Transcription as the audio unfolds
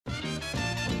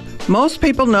Most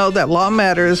people know that Law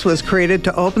Matters was created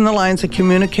to open the lines of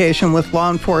communication with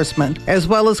law enforcement, as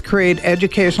well as create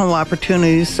educational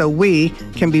opportunities so we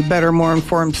can be better, more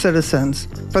informed citizens.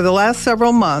 For the last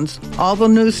several months, all the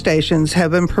news stations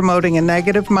have been promoting a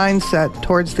negative mindset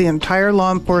towards the entire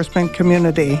law enforcement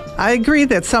community. I agree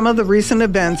that some of the recent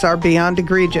events are beyond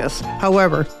egregious.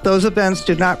 However, those events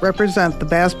do not represent the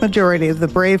vast majority of the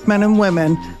brave men and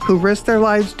women who risk their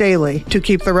lives daily to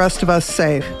keep the rest of us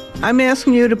safe. I'm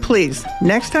asking you to please,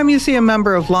 next time you see a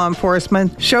member of law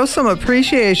enforcement, show some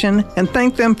appreciation and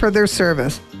thank them for their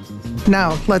service.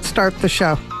 Now, let's start the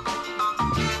show.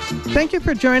 Thank you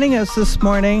for joining us this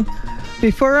morning.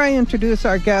 Before I introduce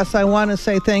our guests, I want to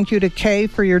say thank you to Kay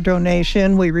for your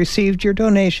donation. We received your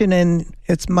donation and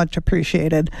it's much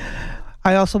appreciated.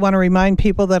 I also want to remind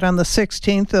people that on the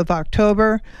 16th of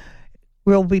October,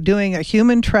 we'll be doing a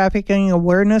human trafficking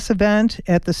awareness event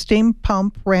at the Steam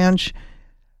Pump Ranch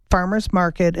Farmers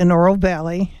Market in Oro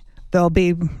Valley. There'll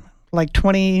be like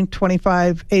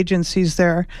 25 agencies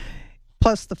there,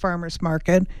 plus the farmers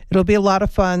market. It'll be a lot of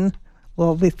fun.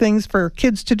 There'll be things for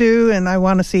kids to do, and I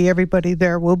want to see everybody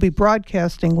there. We'll be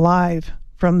broadcasting live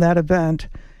from that event.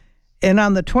 And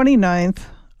on the 29th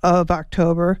of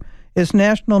October is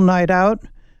National Night Out.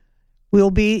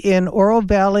 We'll be in Oro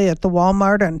Valley at the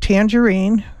Walmart on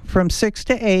Tangerine from 6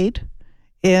 to 8.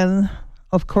 And,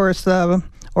 of course, the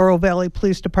Oro Valley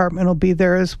Police Department will be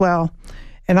there as well.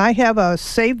 And I have a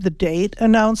save the date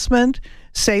announcement.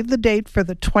 Save the date for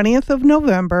the 20th of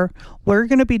November. We're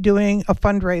going to be doing a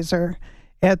fundraiser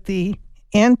at the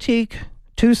Antique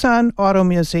Tucson Auto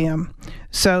Museum.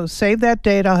 So save that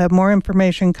date. I'll have more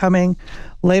information coming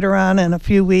later on in a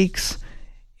few weeks.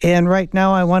 And right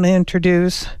now I want to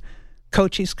introduce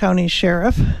Cochise County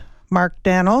Sheriff Mark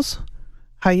Daniels.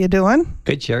 How you doing?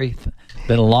 Good, Sherry.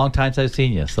 Been a long time since I've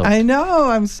seen you. So I know.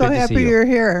 I'm so happy you're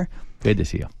here. Good to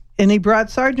see you. And he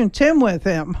brought Sergeant Tim with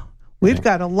him. We've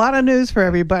got a lot of news for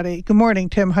everybody. Good morning,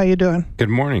 Tim. How you doing? Good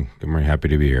morning. Good morning. Happy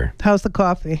to be here. How's the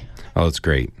coffee? Oh, it's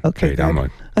great. Okay, great.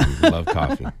 I love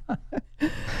coffee.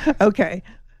 Okay.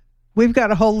 We've got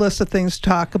a whole list of things to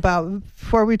talk about.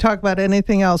 Before we talk about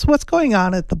anything else, what's going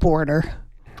on at the border?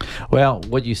 Well,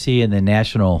 what you see in the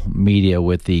national media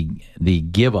with the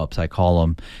give-ups, I call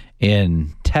them,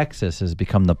 in Texas has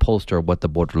become the poster of what the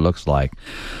border looks like.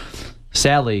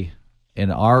 Sadly,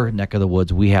 in our neck of the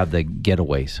woods, we have the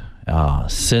getaways.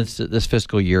 Since this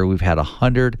fiscal year, we've had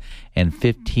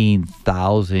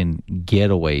 115,000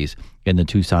 getaways in the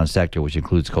Tucson sector, which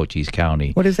includes Cochise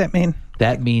County. What does that mean?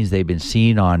 That means they've been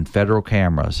seen on federal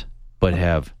cameras, but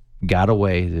have got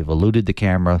away. They've eluded the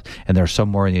camera, and they're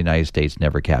somewhere in the United States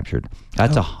never captured.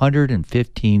 That's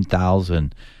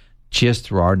 115,000 just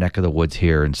through our neck of the woods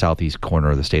here in southeast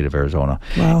corner of the state of Arizona.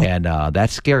 Wow. And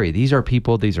that's scary. These are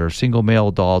people, these are single male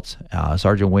adults.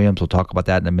 Sergeant Williams will talk about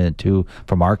that in a minute too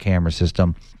from our camera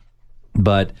system.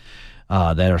 But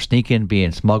that are sneaking,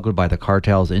 being smuggled by the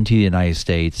cartels into the United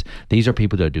States. These are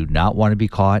people that do not want to be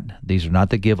caught. These are not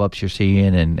the give-ups you're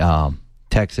seeing in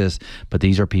Texas, but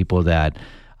these are people that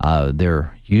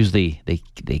they're usually,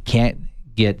 they can't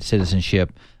get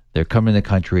citizenship. They're coming to the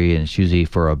country, and it's usually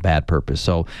for a bad purpose.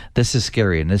 So this is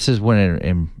scary, and this is when it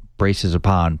embraces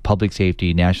upon public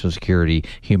safety, national security,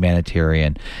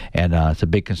 humanitarian, and it's a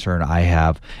big concern I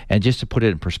have. And just to put it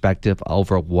in perspective,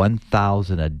 over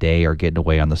 1,000 a day are getting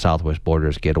away on the southwest border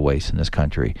as getaways in this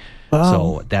country. Wow.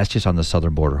 So that's just on the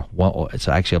southern border. It's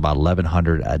actually about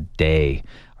 1,100 a day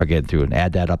are getting through, and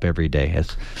add that up every day.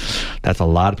 That's a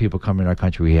lot of people coming in our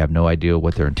country. We have no idea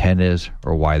what their intent is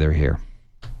or why they're here.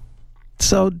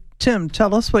 So, Tim,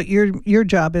 tell us what your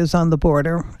job is on the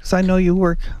border, because I know you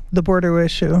work the border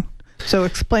issue. So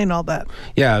explain all that.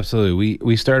 Yeah, absolutely.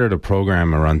 We started a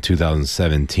program around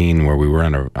 2017 where we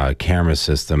run a camera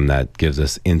system that gives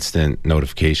us instant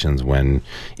notifications when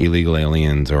illegal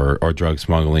aliens or drug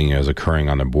smuggling is occurring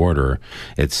on the border.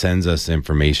 It sends us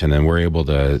information, and we're able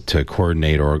to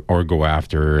coordinate or go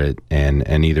after it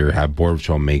and either have Border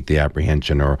Patrol make the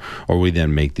apprehension or we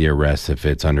then make the arrest if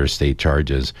it's under state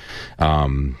charges.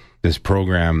 This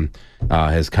program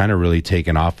has kind of really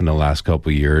taken off in the last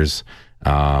couple of years.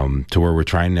 To where we're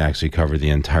trying to actually cover the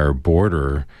entire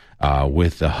border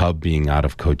with the hub being out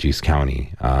of Cochise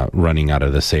County, running out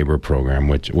of the SABRE program,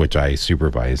 which I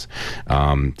supervise.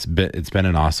 It's been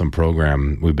an awesome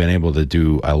program. We've been able to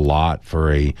do a lot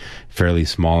for a fairly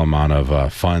small amount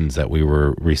of funds that we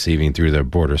were receiving through the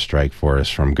Border Strike Force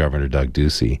from Governor Doug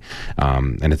Ducey,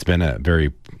 and it's been a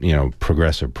very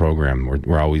progressive program.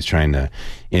 We're always trying to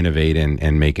innovate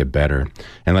and make it better.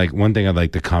 And like one thing I'd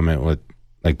like to comment with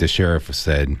like the sheriff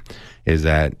said, is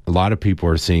that a lot of people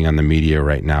are seeing on the media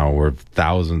right now, where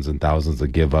thousands and thousands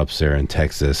of give ups there in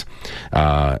Texas,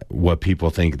 what people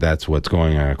think that's what's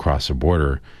going on across the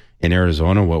border. In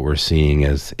Arizona, what we're seeing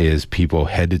is people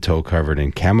head to toe covered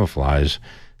in camouflage,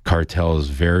 cartels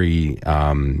very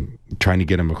trying to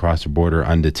get them across the border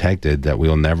undetected, that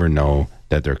we'll never know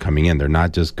that they're coming in. They're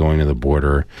not just going to the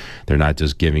border. They're not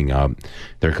just giving up.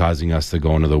 They're causing us to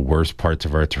go into the worst parts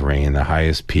of our terrain, the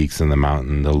highest peaks in the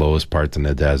mountain, the lowest parts in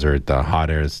the desert, the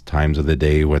hottest times of the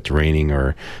day with raining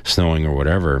or snowing or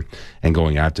whatever, and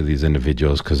going after these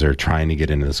individuals because they're trying to get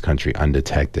into this country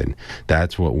undetected.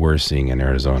 That's what we're seeing in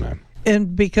Arizona.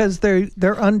 And because they're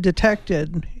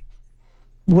undetected,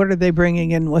 what are they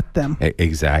bringing in with them?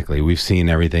 Exactly. We've seen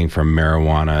everything from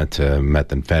marijuana to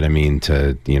methamphetamine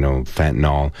to,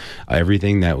 fentanyl,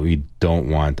 everything that we don't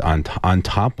want on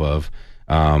top of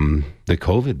the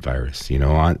COVID virus,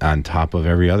 on top of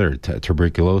every other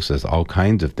tuberculosis, all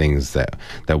kinds of things that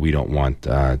we don't want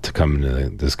to come into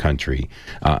this country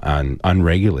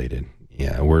unregulated.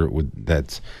 Yeah,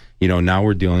 now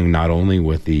we're dealing not only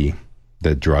with the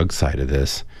drug side of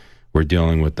this, we're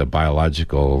dealing with the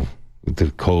biological, the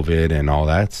COVID and all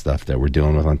that stuff that we're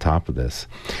dealing with on top of this.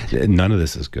 None of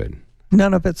this is good.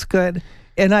 None of it's good.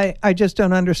 And I just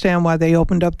don't understand why they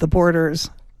opened up the borders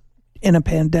in a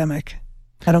pandemic.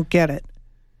 I don't get it.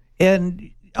 And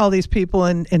all these people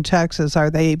in Texas, are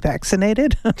they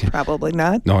vaccinated? Probably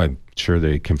not. No, I'm sure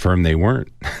they confirmed they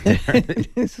weren't.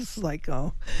 It's just like,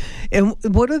 oh. And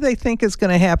what do they think is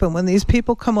going to happen when these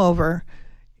people come over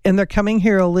and they're coming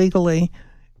here illegally?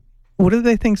 What do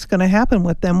they think is going to happen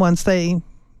with them once they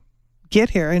get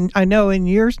here? And I know in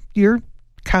your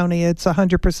county, it's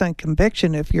 100%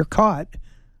 conviction if you're caught.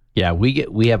 Yeah, we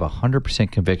have a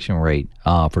 100% conviction rate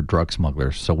for drug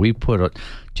smugglers. So we put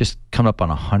just coming up on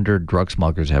 100 drug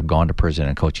smugglers that have gone to prison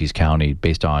in Cochise County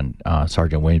based on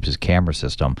Sergeant Williams' camera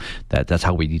system. That's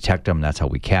how we detect them. That's how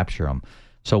we capture them.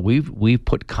 So we've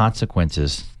put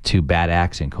consequences to bad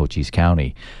acts in Cochise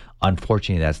County.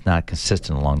 Unfortunately, that's not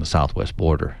consistent along the southwest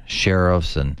border.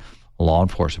 Sheriffs and law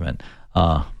enforcement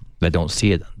that don't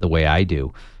see it the way I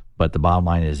do. But the bottom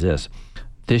line is this.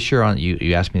 This year,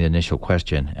 you asked me the initial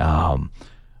question,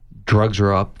 drugs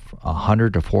are up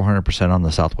 100 to 400% on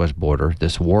the southwest border.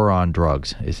 This war on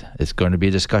drugs is going to be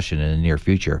a discussion in the near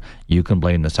future. You can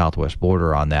blame the southwest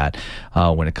border on that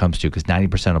when it comes to, because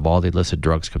 90% of all the illicit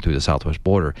drugs come through the southwest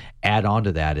border. Add on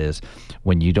to that is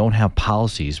when you don't have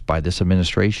policies by this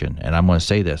administration, and I'm going to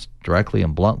say this directly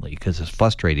and bluntly because it's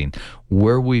frustrating,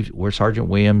 where Sergeant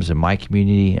Williams and my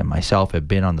community and myself have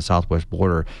been on the southwest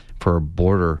border for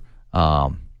border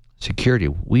security,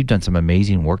 we've done some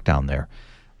amazing work down there.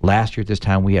 Last year at this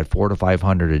time, we had 400 to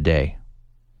 500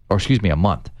 a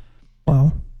month.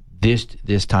 Wow.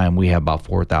 This time we have about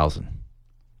 4,000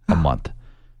 a month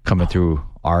coming through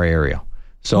our area.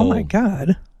 So oh my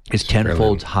God. It's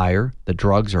tenfold higher. The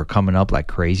drugs are coming up like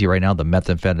crazy right now, the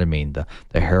methamphetamine,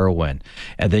 the heroin.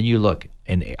 And then you look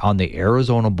on the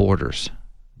Arizona borders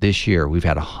this year, we've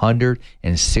had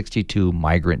 162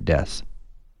 migrant deaths.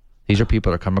 These are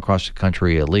people that are coming across the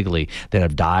country illegally that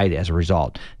have died as a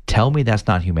result. Tell me that's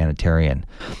not humanitarian.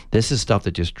 This is stuff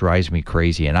that just drives me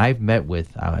crazy. And I've met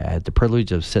with, I had the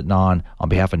privilege of sitting on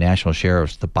behalf of national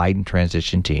sheriffs, the Biden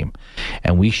transition team,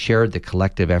 and we shared the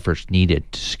collective efforts needed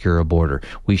to secure a border.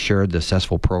 We shared the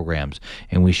successful programs,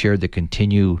 and we shared the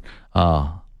continued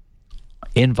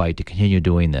invite to continue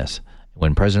doing this.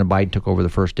 When President Biden took over the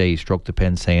first day, he stroked the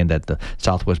pen saying that the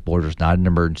southwest border is not an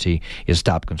emergency. It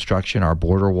stopped construction, our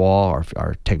border wall,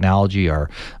 our technology, our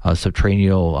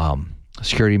subterranean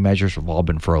security measures have all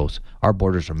been froze. Our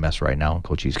borders are a mess right now in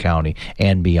Cochise County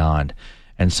and beyond.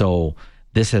 And so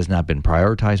this has not been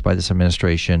prioritized by this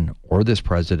administration or this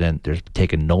president. There's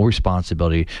taken no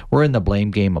responsibility. We're in the blame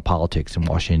game of politics in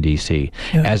Washington, D.C.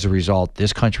 Yeah. As a result,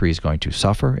 this country is going to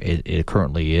suffer. It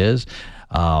currently is.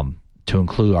 To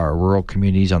include our rural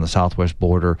communities on the southwest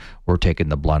border, we're taking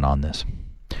the blunt on this.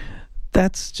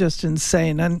 That's just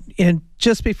insane. And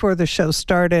just before the show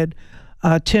started,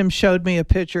 Tim showed me a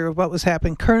picture of what was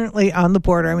happening currently on the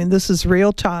border. I mean, this is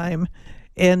real time,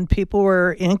 and people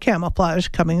were in camouflage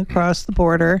coming across the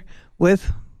border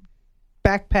with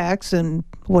backpacks and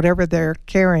whatever they're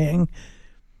carrying.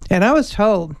 And I was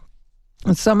told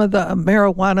some of the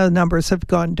marijuana numbers have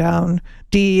gone down.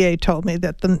 DEA told me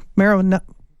that the marijuana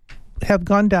have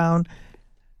gone down,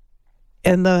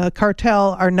 and the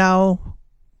cartel are now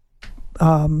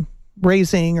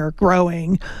raising or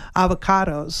growing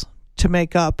avocados to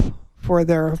make up for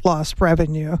their lost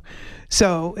revenue.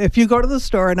 So if you go to the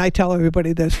store, and I tell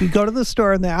everybody this, you go to the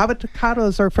store and the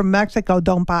avocados are from Mexico,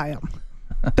 don't buy them.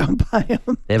 Don't buy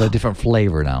them. They have a different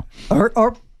flavor now.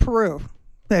 Or Peru.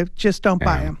 They just don't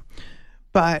buy them.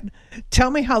 But tell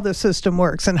me how the system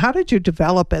works and how did you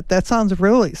develop it? That sounds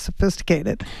really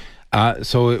sophisticated.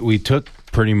 So we took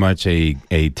pretty much a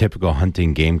typical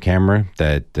hunting game camera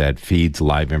that feeds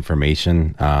live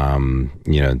information.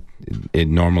 It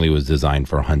normally was designed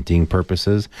for hunting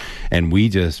purposes, and we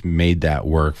just made that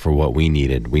work for what we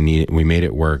needed. We made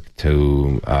it work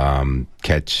to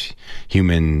catch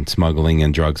human smuggling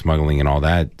and drug smuggling and all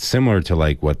that, similar to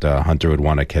like what the hunter would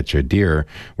want to catch a deer.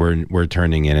 We're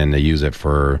turning it in to use it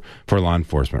for law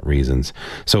enforcement reasons.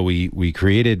 So we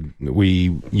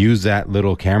use that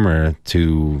little camera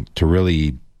to really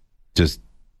just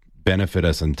benefit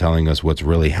us in telling us what's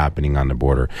really happening on the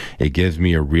border. It gives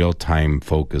me a real-time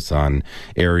focus on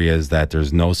areas that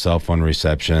there's no cell phone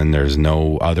reception, there's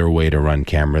no other way to run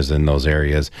cameras in those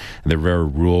areas. The very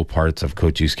rural parts of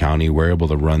Cochise County, we're able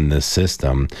to run this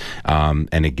system,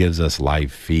 and it gives us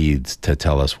live feeds to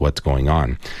tell us what's going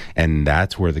on. And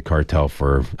that's where the cartel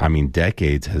for,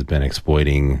 decades has been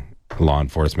exploiting law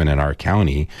enforcement in our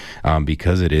county,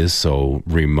 because it is so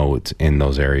remote in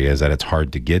those areas that it's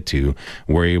hard to get to.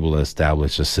 We're able to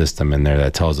establish a system in there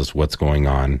that tells us what's going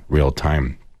on real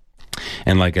time.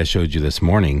 And like I showed you this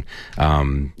morning,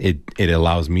 it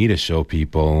allows me to show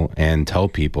people and tell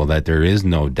people that there is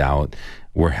no doubt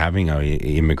we're having an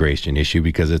immigration issue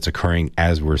because it's occurring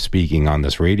as we're speaking on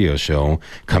this radio show,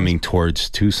 coming towards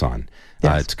Tucson.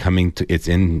 Yes.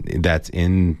 That's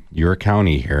in your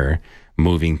county here,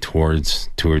 moving towards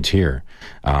here.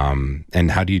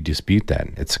 And how do you dispute that?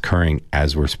 It's occurring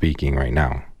as we're speaking right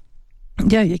now.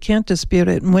 Yeah, you can't dispute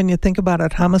it. And when you think about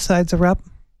it, homicides are up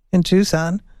in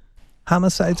Tucson.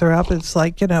 Homicides are up. It's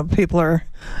like, people are,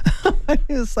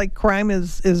 it's like crime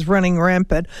is running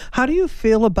rampant. How do you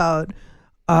feel about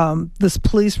this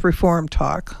police reform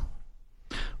talk?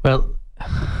 Well,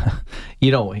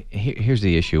 here's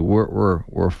the issue.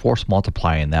 We're force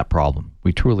multiplying that problem.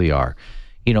 We truly are.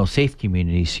 Safe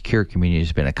communities, secure communities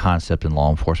has been a concept in law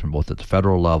enforcement, both at the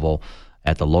federal level,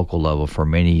 at the local level for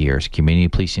many years. Community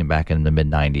policing back in the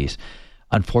mid-'90s.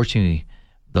 Unfortunately,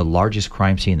 the largest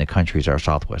crime scene in the country is our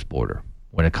southwest border.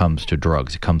 When it comes to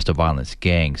drugs, it comes to violence,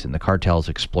 gangs, and the cartels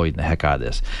exploiting the heck out of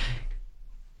this.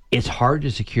 It's hard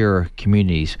to secure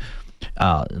communities.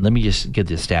 Let me just get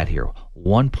this stat here.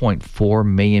 1.4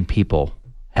 million people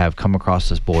have come across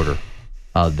this border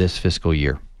this fiscal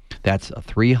year. That's a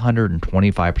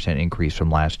 325% increase from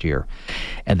last year.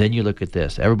 And then you look at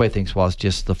this. Everybody thinks, well, it's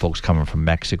just the folks coming from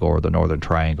Mexico or the Northern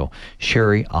Triangle.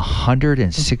 Sherry,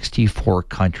 164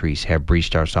 countries have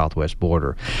breached our southwest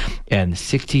border, and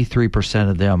 63%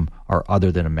 of them are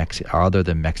other than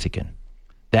Mexican.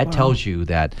 That tells you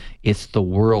that it's the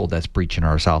world that's breaching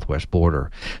our southwest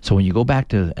border. So when you go back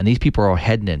to, and these people are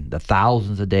heading in, the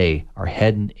thousands a day are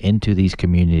heading into these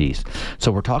communities. So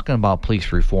we're talking about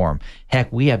police reform. Heck,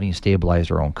 we haven't even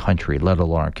stabilized our own country, let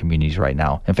alone our communities right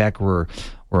now. In fact, we're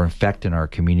infecting our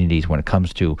communities when it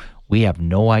comes to, we have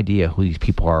no idea who these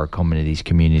people are coming to these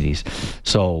communities.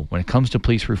 So when it comes to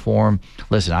police reform,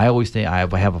 listen, I always think, I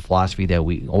have a philosophy that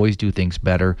we always do things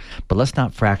better, but let's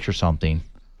not fracture something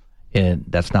and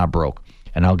that's not broke.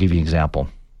 And I'll give you an example.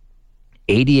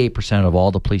 88% of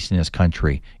all the policing in this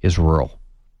country is rural,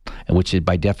 and which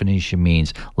by definition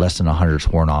means less than 100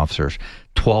 sworn officers.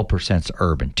 12% is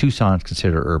urban. Tucson is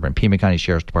considered urban. Pima County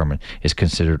Sheriff's Department is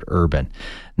considered urban.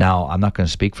 Now, I'm not going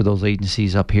to speak for those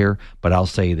agencies up here, but I'll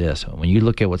say this. When you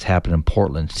look at what's happened in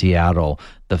Portland, Seattle,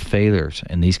 the failures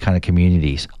in these kind of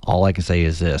communities, all I can say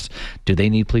is this. Do they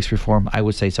need police reform? I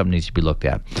would say something needs to be looked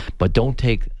at. But don't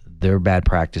take their bad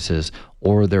practices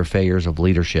or their failures of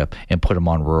leadership and put them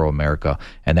on rural America.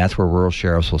 And that's where rural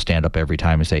sheriffs will stand up every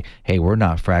time and say, hey, we're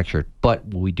not fractured, but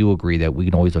we do agree that we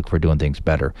can always look for doing things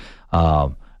better.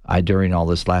 During all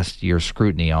this last year's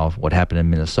scrutiny of what happened in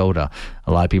Minnesota,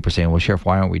 a lot of people are saying, well, Sheriff,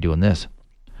 why aren't we doing this?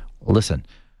 Well, listen,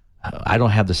 I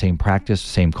don't have the same practice,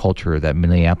 same culture that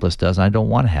Minneapolis does, and I don't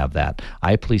want to have that.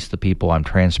 I police the people. I'm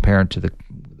transparent to the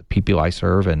people I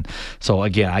serve. And so,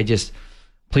 again,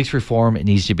 police reform, it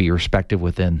needs to be respected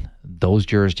within those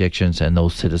jurisdictions and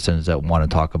those citizens that want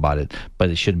to talk about it, but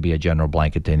it shouldn't be a general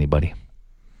blanket to anybody.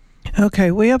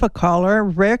 Okay, we have a caller.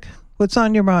 Rick, what's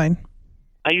on your mind?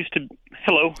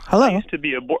 Hello. I used to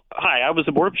be I was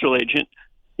a Border Patrol agent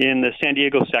in the San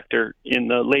Diego sector in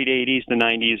the late 80s, the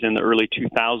 90s, and the early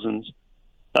 2000s.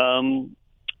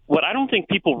 What I don't think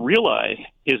people realize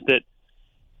is that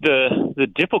the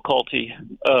difficulty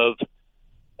of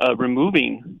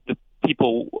removing the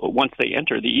people once they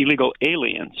enter, the illegal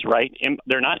aliens, right?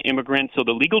 They're not immigrants, so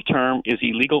the legal term is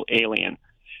illegal alien.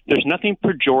 There's nothing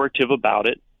pejorative about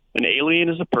it. An alien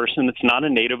is a person that's not a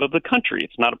native of the country.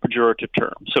 It's not a pejorative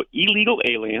term. So illegal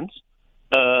aliens,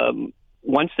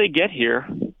 once they get here,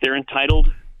 they're entitled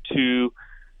to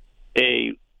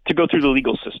go through the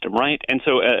legal system, right? And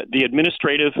so the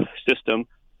administrative system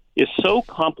is so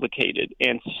complicated,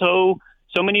 and so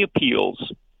many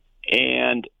appeals,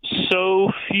 and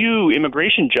so few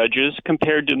immigration judges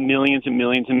compared to millions and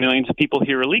millions and millions of people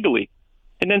here illegally.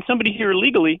 And then somebody here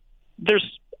illegally,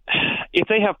 if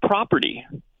they have property,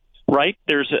 right?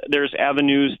 There's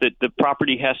avenues that the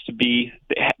property has to be.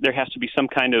 There has to be some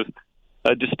kind of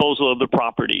disposal of the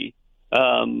property.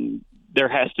 There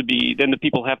has to be. Then the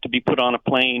people have to be put on a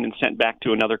plane and sent back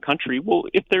to another country. Well,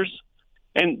 if there's,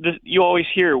 you always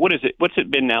hear, what is it? What's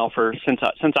it been now since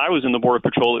I was in the Border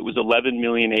Patrol? It was 11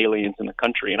 million aliens in the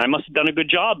country, and I must have done a good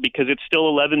job because it's still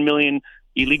 11 million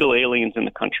illegal aliens in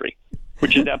the country,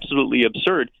 which is absolutely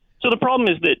absurd. So the problem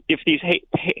is that if these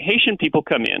Haitian people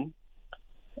come in,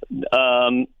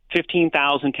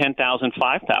 15,000, 10,000,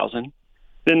 5,000,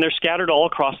 then they're scattered all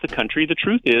across the country. The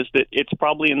truth is that it's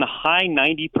probably in the high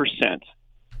 90%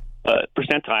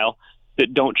 percentile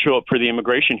that don't show up for the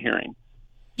immigration hearing.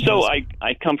 So I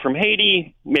come from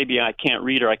Haiti. Maybe I can't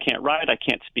read or I can't write. I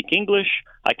can't speak English.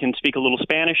 I can speak a little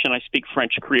Spanish, and I speak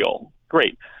French Creole.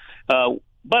 Great.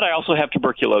 But I also have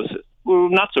tuberculosis. Well,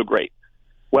 not so great.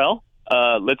 Well,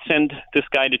 let's send this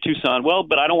guy to Tucson. Well,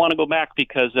 but I don't want to go back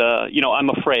because, I'm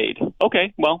afraid.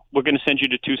 Okay, well, we're going to send you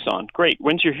to Tucson. Great.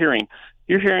 When's your hearing?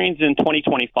 Your hearing's in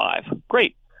 2025.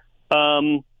 Great.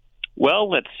 Well,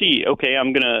 let's see. Okay,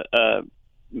 I'm going to,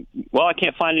 I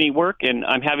can't find any work, and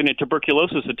I'm having a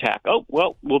tuberculosis attack. Oh,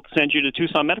 well, we'll send you to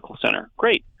Tucson Medical Center.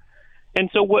 Great. And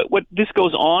so what this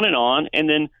goes on, and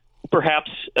then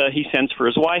perhaps he sends for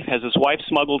his wife, has his wife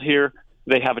smuggled here,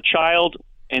 they have a child,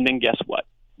 and then guess what?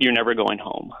 You're never going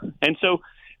home. And so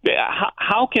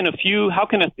if you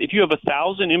have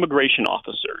 1,000 immigration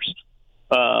officers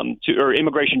or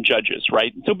immigration judges,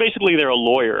 right? So basically they're a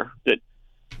lawyer that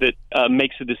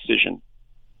makes a decision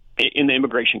in the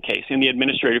immigration case, in the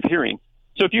administrative hearing.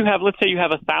 So if you have, let's say you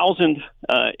have 1,000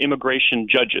 immigration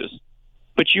judges,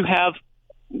 but you have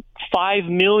 5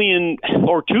 million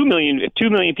or 2 million, if 2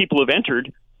 million people have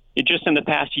entered just in the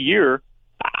past year,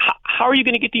 how are you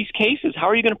going to get these cases? How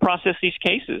are you going to process these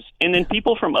cases? And then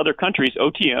people from other countries,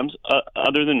 OTMs,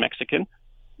 other than Mexican,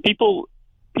 people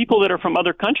that are from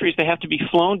other countries, they have to be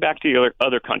flown back to the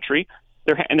other country,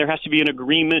 and there has to be an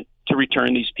agreement to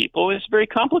return these people. It's very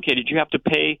complicated. You have to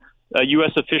pay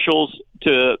U.S. officials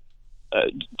to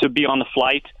be on the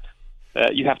flight.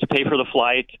 You have to pay for the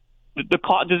flight. The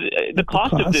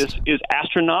cost of this is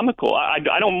astronomical. I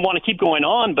don't want to keep going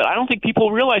on, but I don't think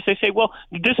people realize. They say, well,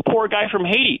 this poor guy from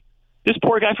Haiti,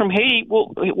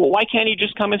 well, why can't he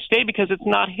just come and stay? Because it's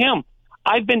not him.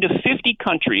 I've been to 50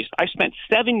 countries. I spent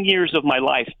 7 years of my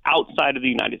life outside of the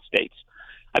United States.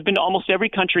 I've been to almost every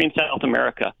country in South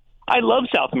America. I love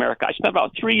South America. I spent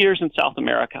about 3 years in South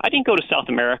America. I didn't go to South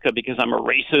America because I'm a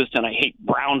racist and I hate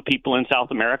brown people in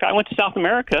South America. I went to South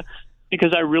America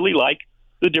because I really like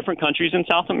the different countries in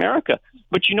South America.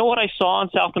 But you know what I saw in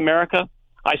South America?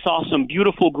 I saw some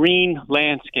beautiful green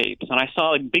landscapes, and I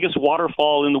saw the biggest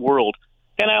waterfall in the world.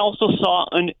 And I also saw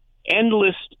an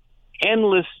endless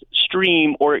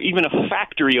stream or even a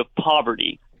factory of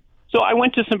poverty. So I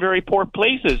went to some very poor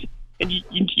places. And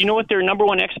you know what their number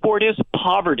one export is?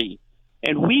 Poverty.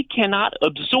 And we cannot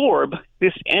absorb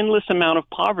this endless amount of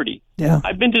poverty. Yeah.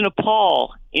 I've been to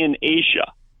Nepal in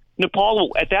Asia.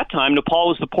 At that time, Nepal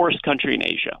was the poorest country in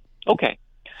Asia. Okay.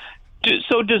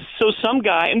 So some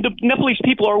guy, and the Nepalese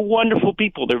people are wonderful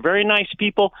people. They're very nice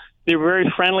people. They're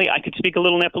very friendly. I could speak a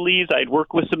little Nepalese. I'd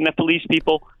work with some Nepalese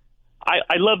people.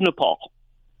 I love Nepal.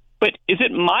 But is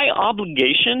it my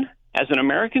obligation as an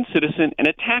American citizen and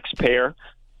a taxpayer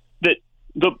that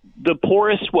the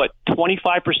poorest,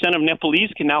 25% of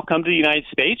Nepalese can now come to the United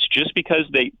States just because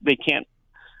they can't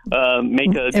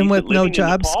make a and with no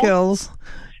job skills?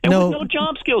 And with no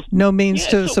job skills. No means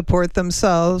to support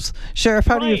themselves. Sheriff,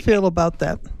 how do you feel about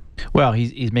that? Well,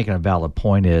 he's making a valid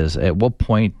point. Is at what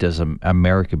point does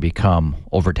America become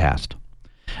overtasked?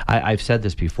 I've said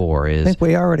this before. I think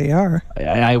we already are.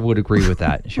 I would agree with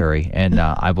that, Sherry. And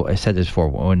I said this before.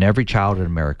 When every child in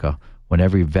America, when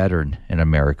every veteran in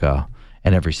America,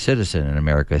 and every citizen in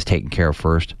America is taken care of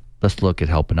first, let's look at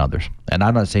helping others. And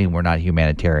I'm not saying we're not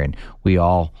humanitarian. We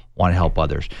all want to help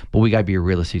others, but we got to be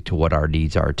realistic to what our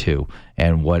needs are too,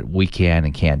 and what we can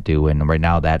and can't do. And right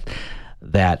now, that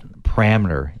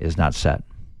parameter is not set.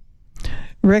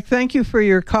 Rick, thank you for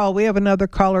your call. We have another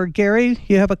caller. Gary,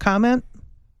 you have a comment?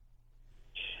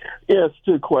 Yes,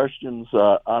 2 questions.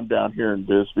 I'm down here in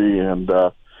Bisbee, and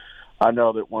I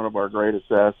know that one of our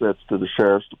greatest assets to the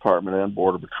Sheriff's Department and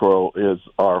Border Patrol is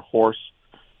our horse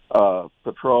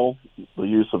patrol, the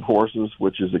use of horses,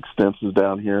 which is extensive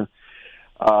down here.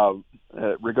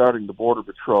 Regarding the Border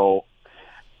Patrol,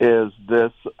 is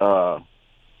this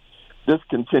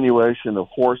discontinuation of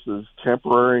horses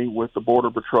temporary with the Border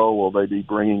Patrol? Will they be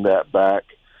bringing that back?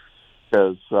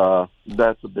 Because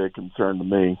that's a big concern to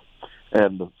me.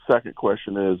 And the second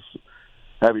question is,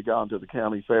 have you gone to the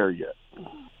county fair yet?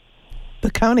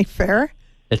 The county fair?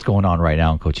 It's going on right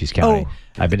now in Cochise County. Oh.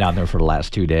 I've been down there for the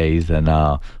last 2 days, and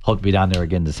hope to be down there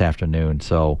again this afternoon.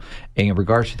 So in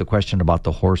regards to the question about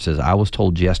the horses, I was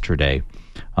told yesterday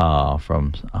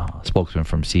from a spokesman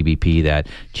from CBP that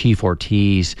Chief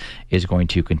Ortiz is going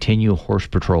to continue horse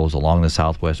patrols along the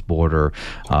southwest border.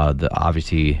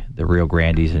 Obviously, the Rio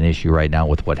Grande is an issue right now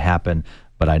with what happened,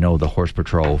 but I know the horse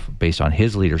patrol, based on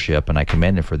his leadership, and I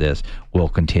commend him for this, will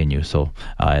continue. So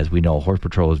as we know, horse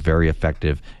patrol is very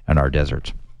effective in our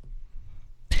deserts.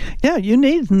 Yeah, you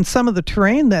need in some of the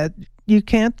terrain that you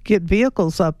can't get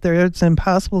vehicles up there. It's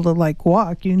impossible to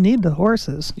walk. You need the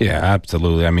horses. Yeah,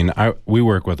 absolutely. I mean, we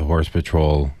work with the Horse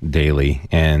Patrol daily,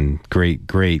 and great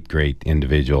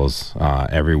individuals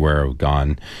everywhere have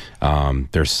gone.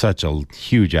 They're such a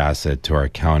huge asset to our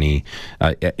county.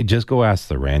 Just go ask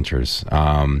the ranchers.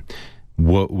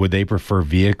 Would they prefer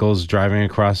vehicles driving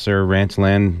across their ranch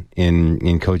land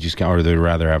in Cochise County, or would they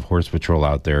rather have Horse Patrol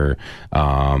out there?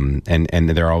 And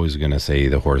they're always going to say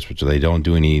the Horse Patrol. They don't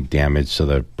do any damage to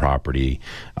the property.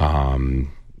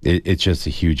 It's just a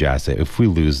huge asset. If we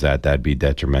lose that, that'd be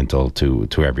detrimental to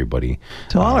everybody.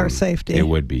 To all our safety. It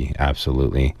would be,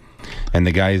 absolutely. And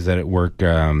the guys that work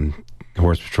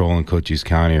Horse Patrol in Cochise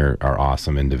County are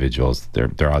awesome individuals.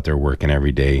 They're out there working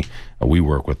every day. We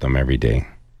work with them every day.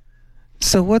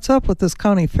 So what's up with this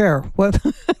county fair? What?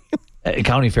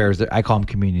 County fairs, I call them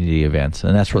community events,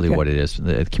 and that's really what it is.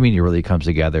 The community really comes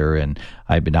together, and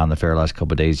I've been down the fair the last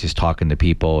couple of days just talking to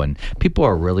people, and people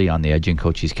are really on the edge in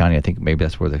Cochise County. I think maybe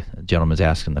that's where the gentleman's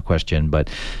asking the question, but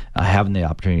having the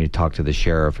opportunity to talk to the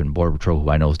sheriff and Border Patrol, who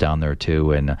I know is down there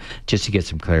too, and just to get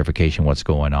some clarification what's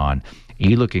going on.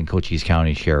 You look in Cochise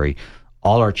County, Sherry,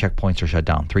 all our checkpoints are shut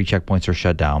down. 3 checkpoints are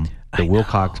shut down. The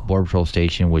Wilcox Border Patrol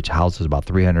Station, which houses about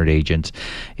 300 agents,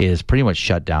 is pretty much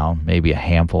shut down. Maybe a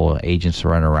handful of agents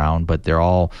run around, but they're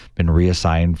all been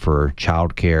reassigned for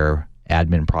child care,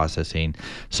 admin processing.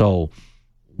 So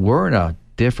we're in a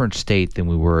different state than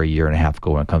we were a year and a half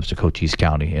ago when it comes to Cochise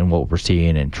County and what we're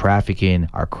seeing in trafficking,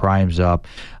 our crime's up.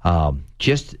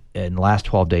 Just in the last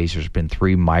 12 days, there's been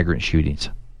 3 migrant shootings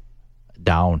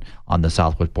down on the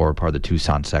southwest border part of the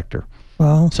Tucson sector.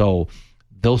 Wow. So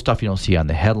those stuff you don't see on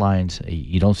the headlines.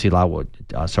 You don't see a lot of what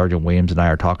Sergeant Williams and I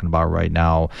are talking about right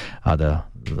now. The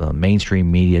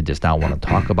mainstream media does not want to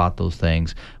talk about those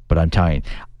things. But I'm telling you,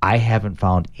 I haven't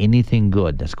found anything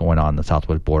good that's going on the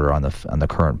southwest border on the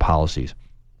current policies.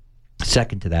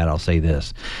 Second to that, I'll say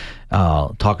this.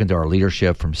 Talking to our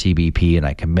leadership from CBP, and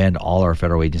I commend all our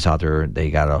federal agents out there.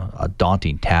 They got a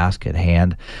daunting task at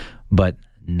hand, but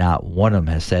not one of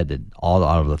them has said that all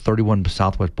out of the 31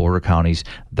 southwest border counties,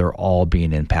 they're all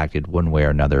being impacted one way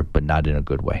or another, but not in a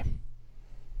good way.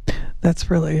 That's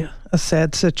really a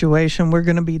sad situation. We're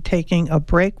going to be taking a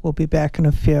break. We'll be back in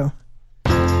a few.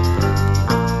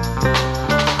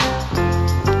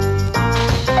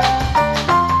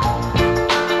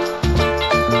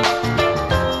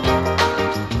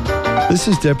 This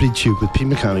is Deputy Chuk with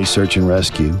Pima County Search and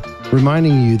Rescue,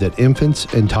 reminding you that infants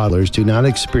and toddlers do not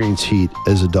experience heat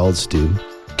as adults do.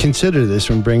 Consider this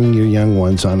when bringing your young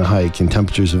ones on a hike in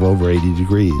temperatures of over 80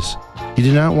 degrees. You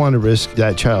do not want to risk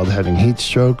that child having heat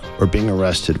stroke or being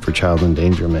arrested for child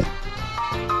endangerment.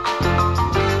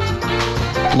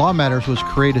 Law Matters was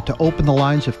created to open the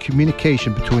lines of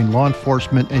communication between law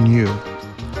enforcement and you.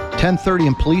 1030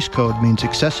 in Police Code means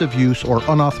excessive use or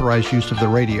unauthorized use of the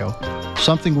radio,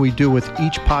 something we do with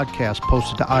each podcast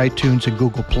posted to iTunes and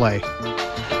Google Play.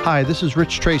 Hi, this is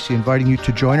Rich Tracy inviting you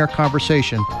to join our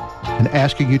conversation and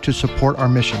asking you to support our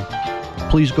mission.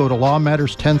 Please go to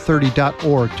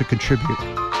lawmatters1030.org to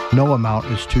contribute. No amount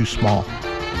is too small.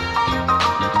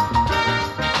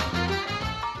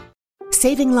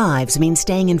 Saving lives means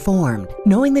staying informed.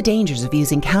 Knowing the dangers of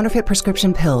using counterfeit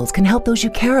prescription pills can help those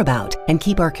you care about and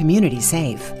keep our community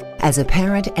safe. As a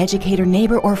parent, educator,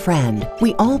 neighbor, or friend,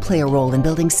 we all play a role in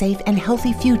building safe and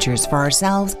healthy futures for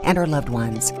ourselves and our loved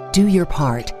ones. Do your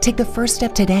part. Take the first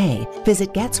step today.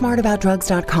 Visit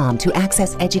GetSmartAboutDrugs.com to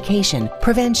access education,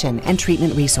 prevention, and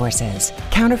treatment resources.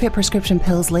 Counterfeit prescription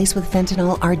pills laced with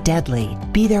fentanyl are deadly.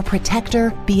 Be their protector.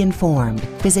 Be informed.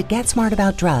 Visit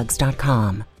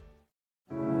GetSmartAboutDrugs.com.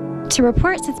 To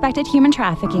report suspected human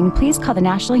trafficking, please call the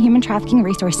National Human Trafficking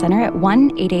Resource Center at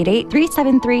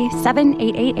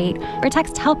 1-888-373-7888 or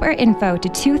text HELP or INFO to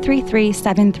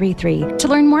 233-733. To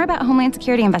learn more about Homeland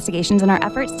Security investigations and our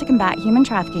efforts to combat human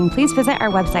trafficking, please visit our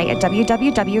website at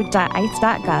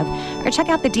www.ice.gov or check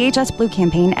out the DHS Blue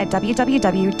Campaign at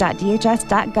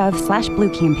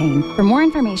www.dhs.gov/bluecampaign. For more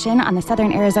information on the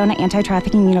Southern Arizona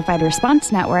Anti-Trafficking Unified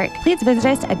Response Network, please visit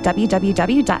us at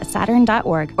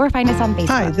www.saturn.org or find us on Facebook.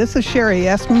 Hi, this is Sherry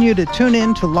asking you to tune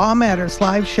in to Law Matters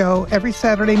live show every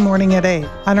Saturday morning at 8.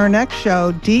 On our next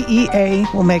show, DEA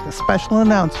will make a special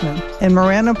announcement, and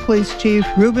Marana Police Chief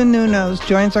Ruben Nunes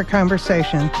joins our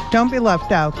conversation. Don't be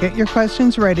left out. Get your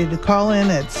questions ready to call in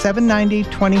at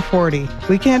 790-2040.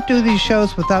 We can't do these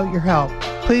shows without your help.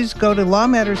 Please go to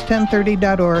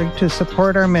lawmatters1030.org to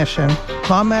support our mission.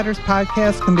 Law Matters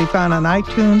podcast can be found on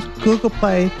iTunes, Google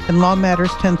Play, and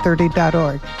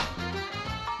lawmatters1030.org.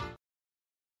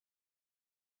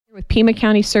 With Pima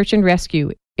County Search and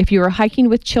Rescue. If you are hiking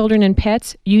with children and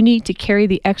pets, you need to carry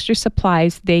the extra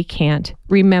supplies they can't.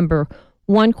 Remember,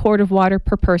 1 quart of water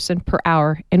per person per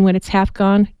hour, and when it's half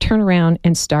gone, turn around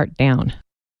and start down.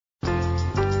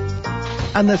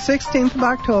 On the 16th of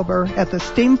October at the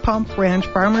Steam Pump Ranch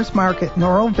Farmers Market in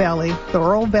Oro Valley, the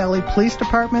Oro Valley Police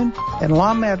Department and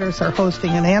Law Matters are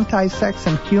hosting an anti-sex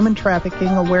and human trafficking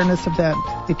awareness event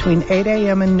between 8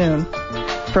 a.m. and noon.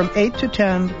 From 8 to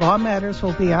 10, Law Matters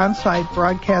will be on site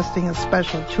broadcasting a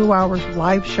special 2 hours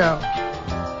live show.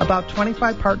 About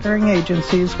 25 partnering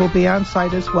agencies will be on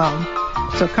site as well.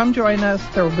 So come join us.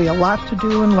 There will be a lot to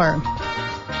do and learn.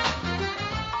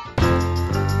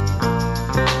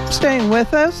 Staying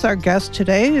with us, our guest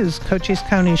today is Cochise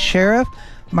County Sheriff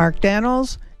Mark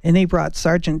Daniels, and he brought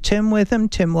Sergeant Tim with him,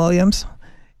 Tim Williams.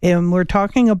 And we're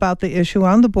talking about the issue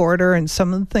on the border and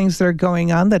some of the things that are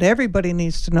going on that everybody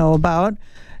needs to know about.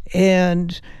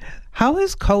 And how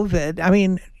is COVID? I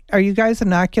mean, are you guys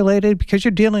inoculated? Because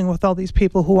you're dealing with all these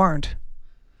people who aren't.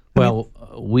 Well,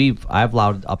 I've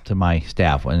allowed up to my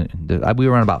staff. We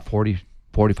run about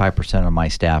 45% of my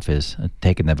staff is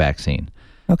taking the vaccine.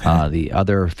 Okay. The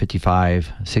other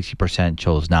 60%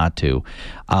 chose not to.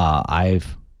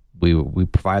 We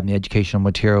provide them the educational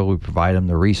material. We provide them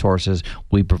the resources.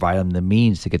 We provide them the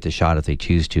means to get the shot if they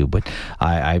choose to. But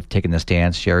I've taken the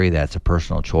stance, Sherry, that's a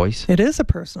personal choice. It is a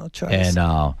personal choice.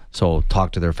 And so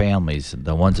talk to their families,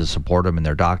 the ones that support them and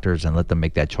their doctors, and let them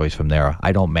make that choice from there.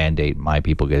 I don't mandate my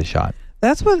people get a shot.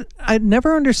 That's what I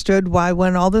never understood, why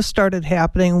when all this started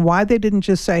happening, why they didn't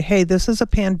just say, hey, this is a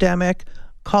pandemic,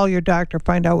 call your doctor,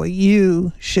 find out what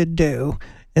you should do,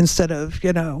 instead of,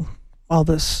 all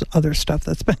this other stuff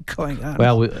that's been going on.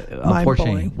 Well,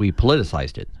 unfortunately, we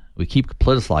politicized it. We keep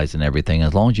politicizing everything.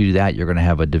 As long as you do that, you're going to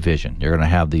have a division. You're going to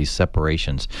have these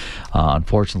separations.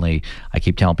 Unfortunately, I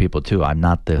keep telling people, too, I'm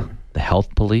not the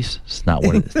health police. It's not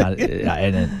what it's not.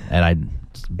 And I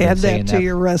add that to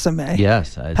your resume.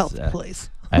 Yes. Health police.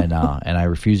 and I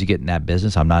refuse to get in that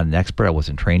business. I'm not an expert. I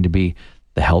wasn't trained to be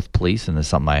the health police, and it's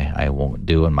something I won't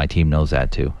do, and my team knows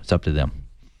that, too. It's up to them.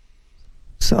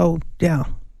 So, yeah.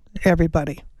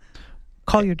 Everybody,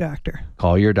 call your doctor.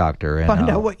 Call your doctor. And find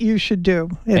out what you should do.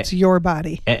 It's your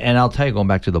body. And I'll tell you, going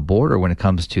back to the border, when it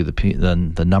comes to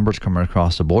the numbers coming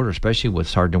across the border, especially with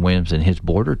Sergeant Williams and his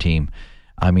border team,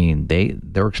 I mean,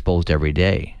 they're exposed every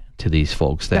day to these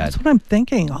folks. That's what I'm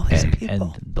thinking, all these people.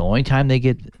 And the only time they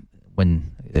get,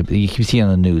 when you can see on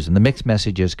the news, and the mixed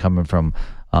messages coming from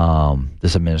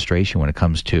this administration when it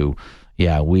comes to,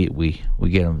 we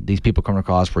get them. These people coming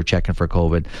across, we're checking for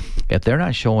COVID. If they're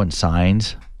not showing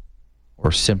signs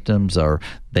or symptoms, or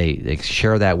they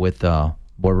share that with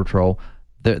Border Patrol,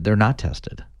 they're not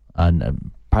tested. And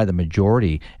probably the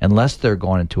majority, unless they're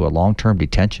going into a long-term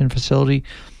detention facility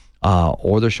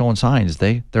or they're showing signs,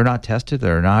 they're not tested.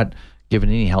 They're not given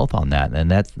any health on that,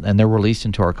 and they're released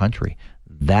into our country.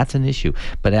 That's an issue.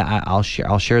 But I'll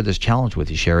share this challenge with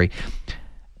you, Sherry.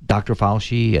 Dr.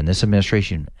 Fauci and this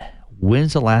administration,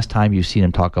 when's the last time you've seen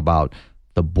him talk about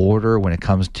the border when it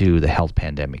comes to the health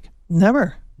pandemic?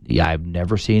 Never. Yeah, I've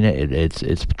never seen it.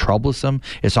 It's troublesome.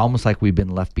 It's almost like we've been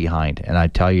left behind. And I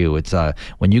tell you, it's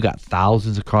when you got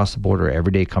thousands across the border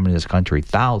every day coming to this country,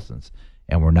 thousands,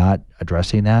 and we're not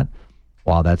addressing that.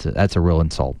 Wow, that's a real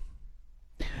insult.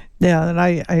 Yeah, and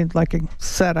I like I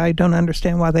said, I don't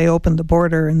understand why they opened the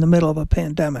border in the middle of a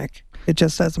pandemic. It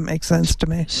just doesn't make sense to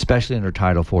me. Especially under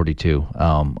Title 42.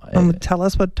 Tell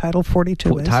us what Title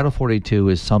 42 is. Title 42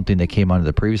 is something that came under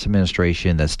the previous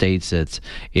administration that states it's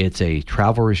a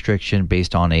travel restriction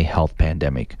based on a health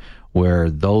pandemic, where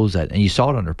those that, and you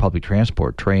saw it under public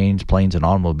transport, trains, planes, and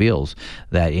automobiles,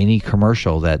 that any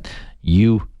commercial that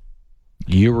you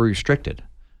were restricted.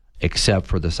 except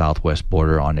for the southwest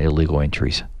border on illegal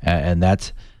entries. And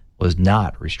that was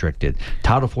not restricted.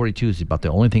 Title 42 is about the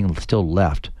only thing still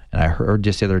left. And I heard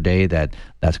just the other day that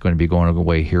that's going to be going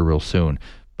away here real soon.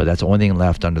 But that's the only thing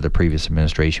left under the previous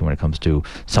administration when it comes to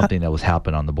something that was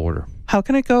happening on the border. How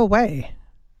can it go away?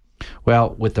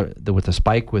 Well, with the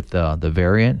spike with the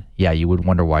variant, yeah, you would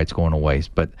wonder why it's going away.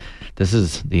 But this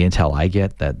is the intel I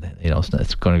get that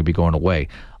it's going to be going away.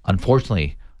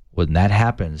 Unfortunately, when that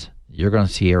happens, you're going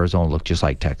to see Arizona look just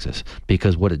like Texas,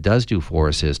 because what it does do for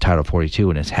us is Title 42,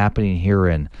 and it's happening here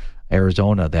in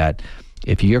Arizona that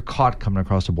if you're caught coming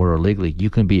across the border illegally, you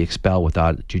can be expelled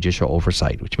without judicial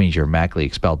oversight, which means you're automatically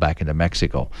expelled back into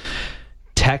Mexico.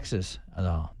 Texas,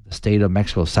 the state of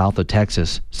Mexico, south of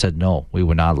Texas, said no, we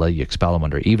would not let you expel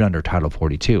them even under Title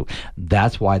 42.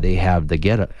 That's why they have the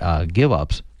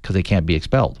give-ups, because they can't be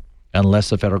expelled unless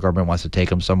the federal government wants to take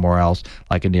them somewhere else,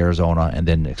 like in Arizona, and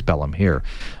then expel them here.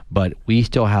 But we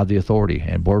still have the authority,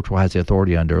 and Border Patrol has the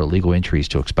authority under illegal entries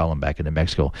to expel them back into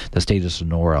Mexico. The state of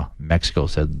Sonora, Mexico,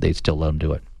 said they'd still let them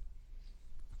do it.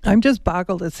 I'm just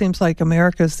boggled. It seems like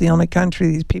America is the only country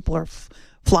these people are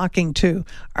flocking to.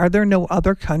 Are there no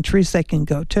other countries they can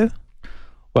go to?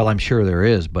 Well, I'm sure there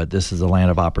is, but this is a land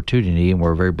of opportunity, and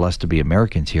we're very blessed to be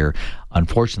Americans here.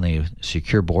 Unfortunately,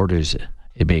 secure borders,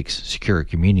 it makes secure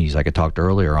communities, like I talked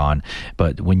earlier on.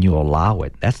 But when you allow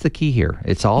it, that's the key here.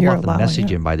 It's all about the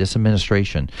messaging by this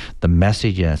administration. The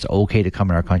message is it's okay to come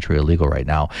in our country illegal right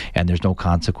now, and there's no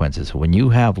consequences. When you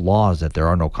have laws that there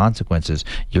are no consequences,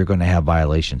 you're going to have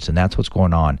violations, and that's what's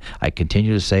going on. I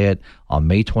continue to say it. On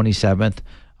May 27th,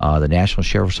 the National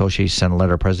Sheriff Association sent a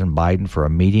letter to President Biden for a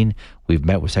meeting. We've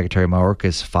met with Secretary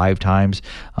Mayorkas 5 times.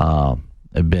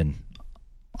 It's been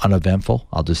uneventful.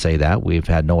 I'll just say that. We've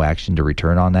had no action to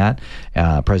return on that.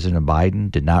 President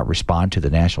Biden did not respond to the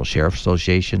National Sheriff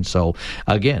Association. So,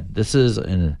 again, this is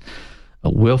a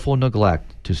willful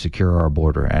neglect to secure our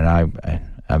border. And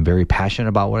I'm very passionate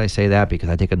about what I say that, because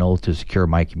I take an oath to secure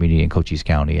my community in Cochise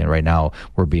County. And right now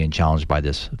we're being challenged by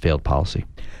this failed policy.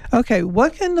 Okay,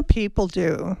 what can the people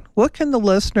do? What can the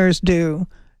listeners do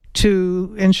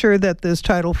to ensure that this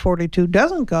Title 42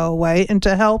 doesn't go away and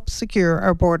to help secure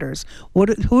our borders?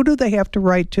 Who do they have to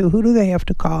write to? Who do they have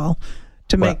to call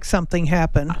to make something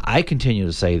happen? I continue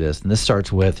to say this, and this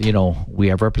starts with, we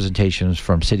have representations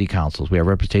from city councils. We have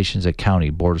representations at county,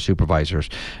 board of supervisors,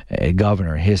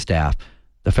 governor, his staff.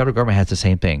 The federal government has the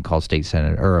same thing called state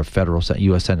senate or federal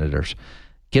U.S. senators.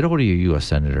 Get hold of your U.S.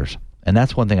 senators. And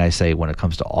that's one thing I say when it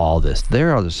comes to all this. They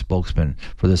are the spokesmen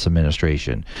for this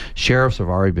administration. Sheriffs have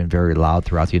already been very loud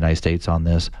throughout the United States on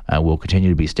this. We'll continue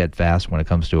to be steadfast when it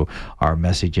comes to our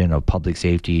messaging of public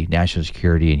safety, national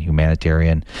security, and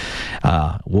humanitarian.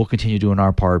 We'll continue doing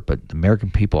our part, but the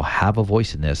American people have a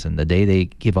voice in this, and the day they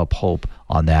give up hope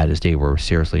on that is the day we're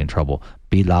seriously in trouble.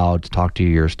 Be loud. Talk to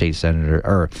your state senator,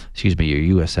 your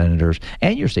U.S. senators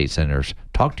and your state senators.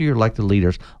 Talk to your elected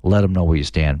leaders. Let them know where you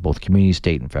stand, both community,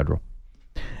 state, and federal.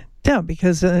 Yeah,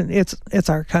 because it's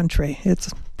our country.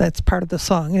 That's part of the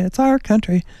song. It's our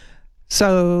country.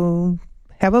 So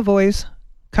have a voice.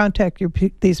 Contact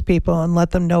these people and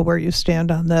let them know where you stand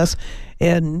on this.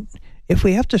 And if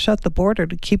we have to shut the border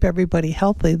to keep everybody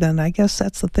healthy, then I guess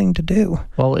that's the thing to do.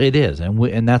 Well, it is,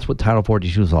 and that's what Title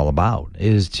 42 is all about,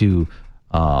 is to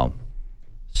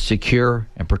secure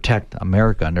and protect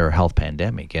America under a health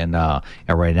pandemic. And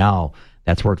right now,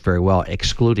 that's worked very well,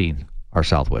 excluding our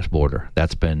southwest border.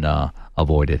 That's been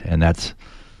avoided. And that's,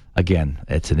 again,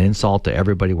 it's an insult to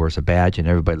everybody wears a badge and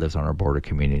everybody lives on our border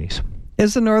communities.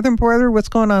 Is the northern border, what's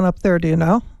going on up there, do you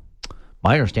know?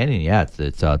 My understanding, yeah,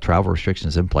 it's travel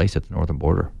restrictions in place at the northern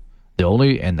border.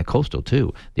 And the coastal,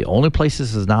 too. The only place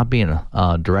this is not being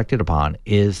directed upon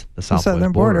is the southwest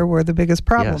southern border, where the biggest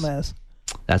problem is.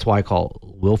 That's why I call it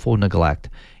willful neglect.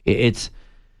 This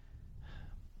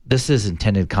is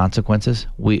intended consequences.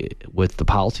 With the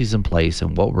policies in place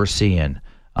and what we're seeing,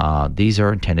 these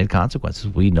are intended consequences.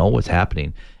 We know what's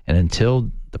happening. And until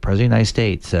the President of the United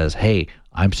States says, hey,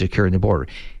 I'm securing the border,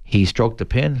 he stroked the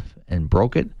pin and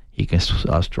broke it. He can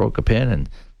stroke a pin and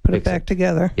put it back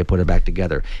together. Yeah, put it back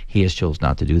together. He has chosen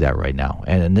not to do that right now.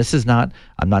 And this is not,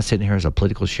 I'm not sitting here as a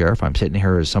political sheriff. I'm sitting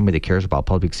here as somebody that cares about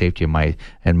public safety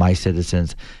and my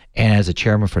citizens. And as a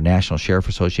chairman for National Sheriff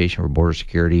Association for Border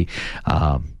Security,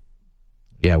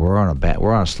 we're on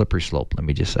a slippery slope, let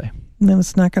me just say. No,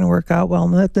 it's not going to work out well.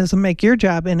 That doesn't make your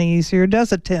job any easier,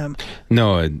 does it, Tim?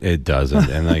 No, it doesn't.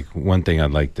 And one thing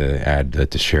I'd like to add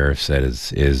that the sheriff said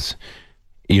is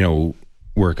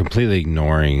we're completely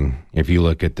ignoring, if you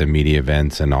look at the media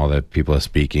events and all the people are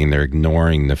speaking, they're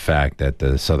ignoring the fact that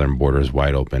the southern border is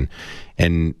wide open.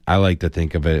 And I like to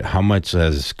think of it, how much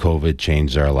has COVID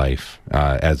changed our life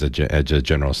as a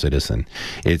general citizen?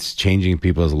 It's changing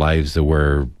people's lives to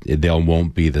where they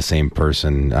won't be the same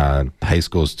person, high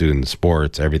school students,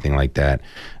 sports, everything like that.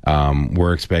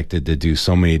 We're expected to do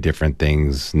so many different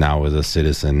things now as a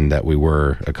citizen that we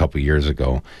were a couple years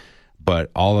ago.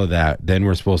 But all of that, then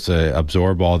we're supposed to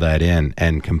absorb all that in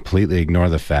and completely ignore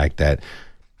the fact that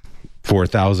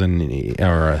 4,000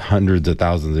 or hundreds of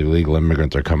thousands of illegal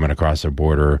immigrants are coming across the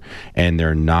border, and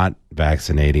they're not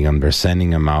vaccinating them. They're sending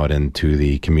them out into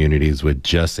the communities with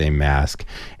just a mask,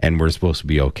 and we're supposed to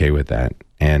be okay with that.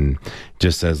 And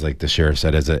just as like the sheriff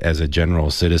said, as a general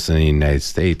citizen in the United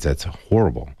States, that's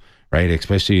horrible. Right,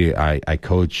 especially I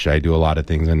coach. I do a lot of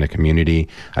things in the community.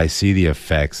 I see the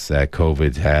effects that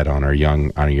COVID's had on our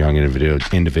young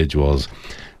individuals.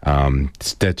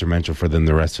 It's detrimental for them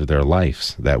the rest of their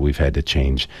lives that we've had to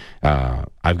change.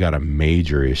 I've got a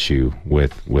major issue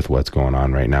with what's going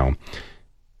on right now.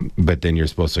 But then you're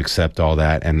supposed to accept all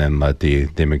that and then let the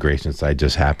immigration side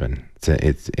just happen.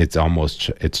 It's almost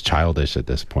childish at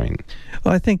this point.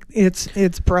 Well, I think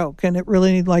it's broke, and it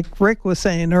really, like Rick was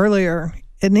saying earlier,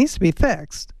 it needs to be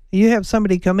fixed. You have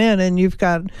somebody come in and you've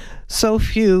got so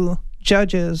few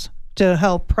judges to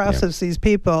help process these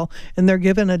people, and they're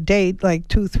given a date like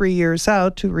 2-3 years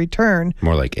out to return.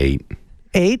 More like 8.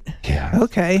 8? Yeah.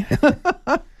 Okay.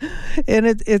 And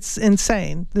it's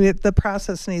insane. The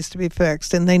process needs to be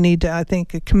fixed, and I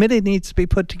think a committee needs to be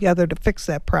put together to fix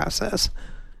that process.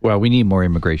 Well, we need more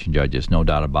immigration judges, no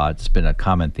doubt about it. It's been a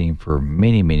common theme for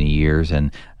many, many years, and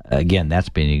again, that's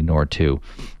being ignored too.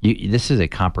 This is a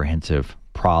comprehensive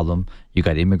problem. You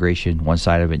got immigration one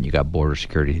side of it, and you got border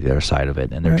security the other side of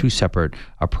it, and they're two separate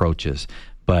approaches.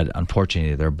 But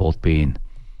unfortunately, they're both being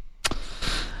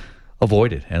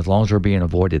avoided. And as long as they're being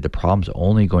avoided, the problem's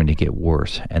only going to get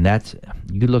worse. And that's,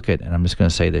 you look at, and I'm just going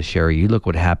to say this, Sherry, you look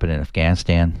what happened in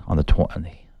Afghanistan on the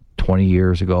 20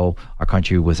 years ago. Our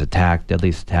country was attacked,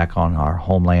 deadliest attack on our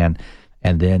homeland.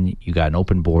 And then you got an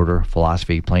open border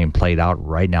philosophy played out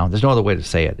right now. There's no other way to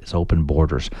say it. It's open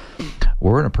borders.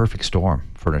 We're in a perfect storm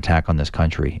for an attack on this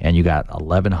country. And you got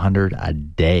 1,100 a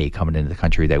day coming into the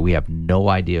country that we have no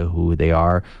idea who they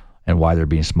are and why they're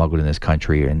being smuggled in this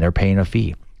country. And they're paying a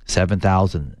fee,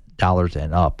 $7,000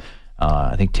 and up.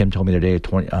 I think Tim told me today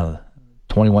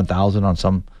 $21,000 on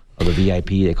some of the VIP,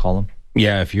 they call them.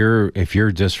 Yeah, if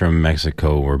you're just from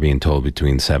Mexico, we're being told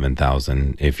between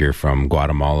 7,000. If you're from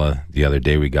Guatemala, the other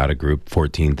day we got a group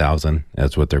 14,000.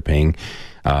 That's what they're paying.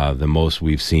 The most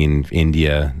we've seen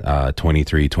India,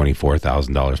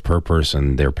 $24,000 per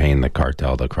person. They're paying the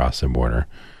cartel to cross the border,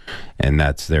 and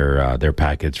that's their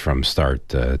package from start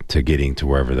to getting to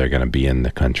wherever they're going to be in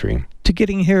the country. To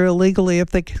getting here illegally, if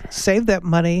they save that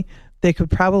money, they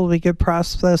could probably get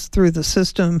processed through the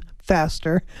system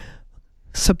faster.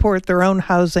 Support their own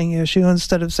housing issue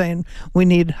instead of saying we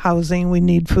need housing, we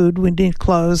need food, we need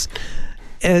clothes,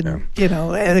 and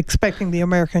and expecting the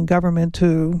American government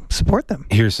to support them.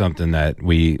 Here's something that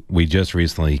we just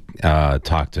recently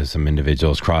talked to some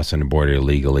individuals crossing the border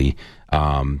illegally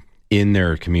in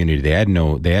their community. They had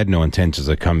no intentions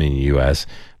of coming to the U.S.,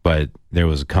 but there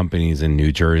was companies in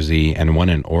New Jersey and one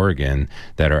in Oregon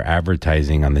that are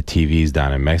advertising on the TVs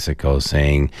down in Mexico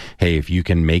saying, hey, if you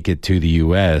can make it to the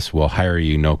U.S., we'll hire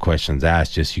you, no questions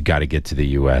asked, just you got to get to the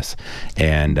U.S.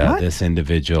 And this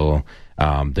individual,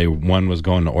 one was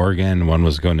going to Oregon, one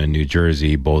was going to New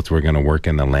Jersey. Both were going to work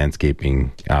in the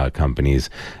landscaping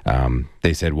companies.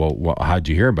 They said, well, how'd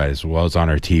you hear about it? So, well, it's on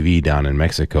our TV down in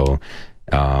Mexico.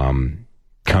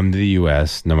 Come to the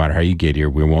U.S. No matter how you get here,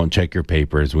 we won't check your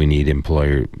papers. We need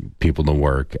people to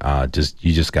work.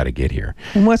 You just got to get here.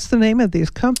 And what's the name of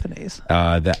these companies?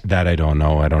 That I don't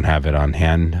know. I don't have it on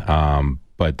hand.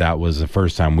 But that was the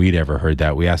first time we'd ever heard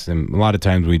that. We asked them, a lot of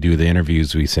times we do the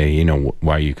interviews, we say,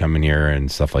 why are you coming here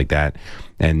and stuff like that.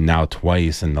 And now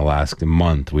twice in the last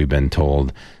month, we've been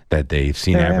told that they've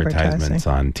seen advertisements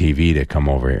on TV to come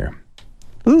over here.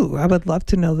 Ooh, I would love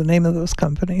to know the name of those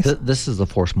companies. This is the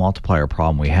force multiplier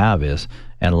problem we have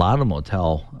and a lot of them will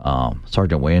tell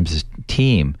Sergeant Williams'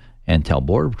 team and tell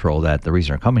Border Patrol that the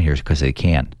reason they're coming here is because they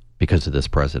can, because of this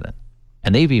president.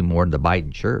 And they've even worn the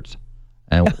Biden shirts.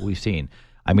 And what we've seen,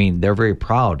 I mean, they're very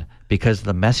proud because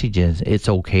the message is it's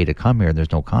okay to come here and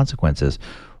there's no consequences.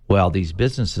 Well, these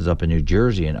businesses up in New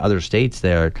Jersey and other states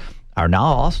there are now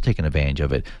also taking advantage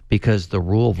of it because the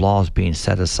rule of law is being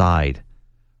set aside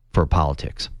for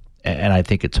politics. And I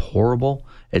think it's horrible.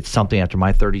 It's something after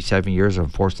my 37 years of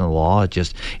enforcing the law,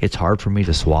 it's hard for me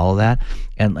to swallow that.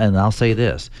 And I'll say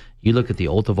this, You look at the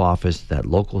oath of office that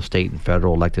local, state, and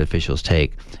federal elected officials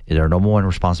take. Their number one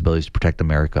responsibility is to protect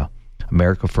America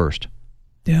first.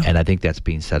 Yeah. And I think that's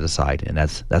being set aside, and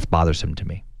that's bothersome to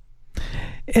me.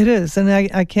 It is, and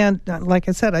I can't, like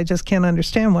I said, I just can't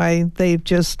understand why they've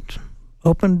just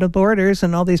opened the borders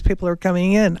and all these people are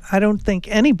coming in. I don't think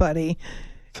anybody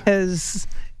has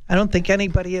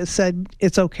said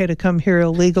it's okay to come here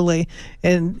illegally.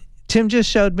 And Tim just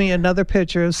showed me another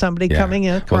picture of somebody coming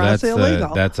in across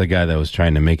illegal. That's a guy that was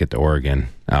trying to make it to Oregon.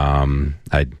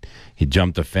 He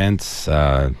jumped a fence.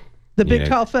 The big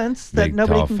tall fence that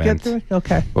nobody can get through.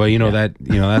 Okay. Well,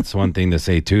 that's one thing to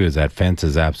say too, is that fence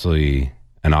is absolutely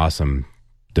an awesome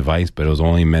device, but it was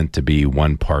only meant to be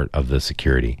one part of the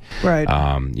security. Right.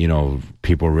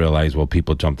 People realize, well,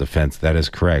 people jumped the fence. That is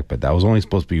correct, but that was only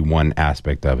supposed to be one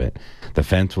aspect of it. The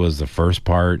fence was the first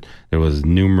part. There was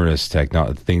numerous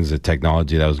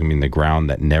technology that was going to be in the ground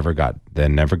that never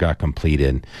got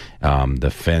completed.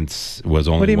 The fence was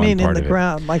only one part of it. What do you mean in the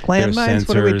ground? Like landmines?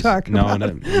 What are we talking about?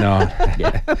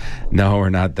 No,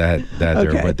 we're not that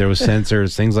there. But there was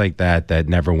sensors, things like that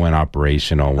never went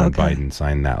operational when Biden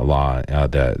signed that law,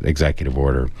 the executive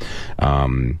order.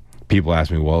 People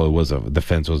ask me, well, the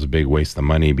fence was a big waste of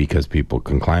money because people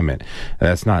can climb it.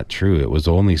 That's not true. It was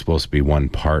only supposed to be one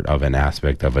part of an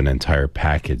aspect of an entire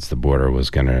package the border was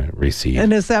going to receive.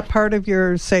 And is that part of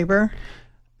your Saber?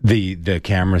 The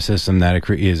camera system that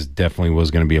definitely was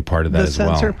going to be a part of that as well.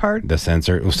 The sensor part? The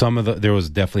sensor. There was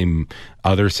definitely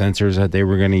other sensors that they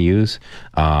were going to use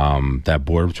that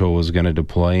Border Patrol was going to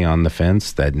deploy on the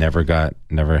fence that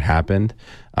never happened.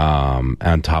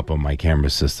 On top of my camera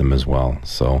system as well.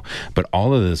 So, but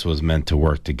all of this was meant to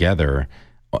work together.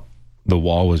 The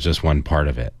wall was just one part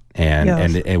of it.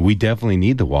 And we definitely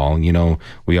need the wall.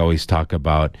 We always talk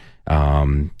about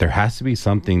there has to be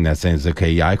something that says,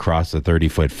 okay, I crossed a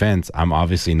 30-foot fence. I'm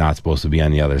obviously not supposed to be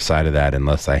on the other side of that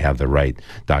unless I have the right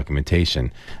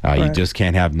documentation. You just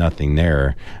can't have nothing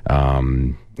there.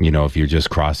 If you're just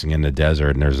crossing in the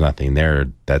desert and there's nothing there,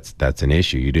 that's an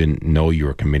issue. You didn't know you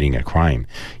were committing a crime.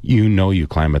 You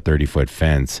climb a 30-foot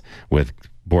fence with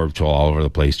Border Patrol all over the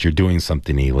place. You're doing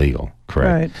something illegal,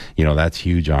 correct? Right. That's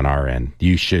huge on our end.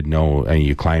 You should know, and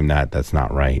you climb that's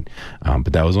not right.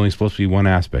 But that was only supposed to be one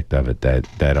aspect of it.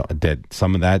 That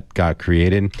some of that got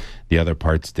created, the other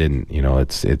parts didn't.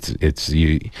 It's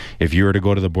you. If you were to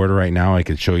go to the border right now, I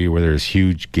could show you where there's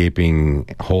huge gaping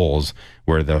holes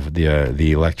where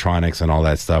the electronics and all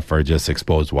that stuff are just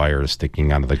exposed wires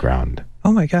sticking out of the ground.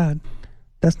 Oh my God,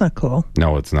 that's not cool.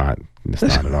 No, it's not. It's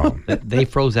not at all. They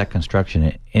froze that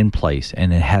construction in place,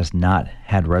 and it has not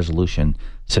had resolution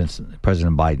since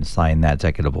President Biden signed that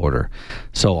executive order.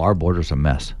 So our border's a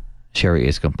mess. Sherry,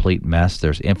 it's a complete mess.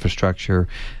 There's infrastructure.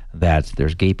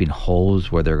 There's gaping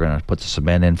holes where they're going to put the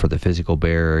cement in for the physical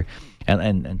barrier.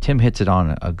 And Tim hits it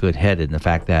on a good head in the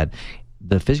fact that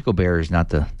the physical barrier is not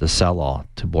the sell-all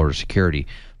to border security,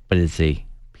 but it's a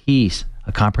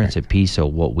comprehensive piece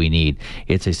of what we need.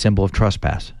 It's a symbol of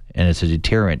trespass, and it's a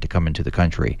deterrent to come into the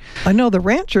country. I know the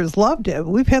ranchers loved it.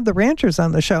 We've had the ranchers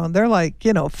on the show, and they're like,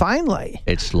 finally.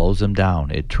 It slows them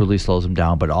down. It truly slows them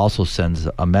down, but also sends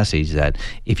a message that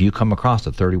if you come across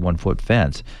a 31-foot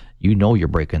fence, you're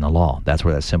breaking the law. That's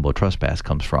where that symbol of trespass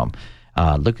comes from.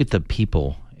 Look at the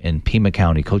people in Pima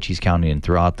County, Cochise County, and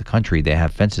throughout the country. They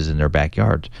have fences in their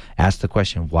backyards. Ask the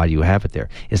question, why do you have it there?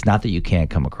 It's not that you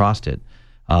can't come across it.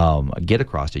 Get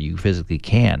across it. You physically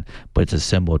can, but it's a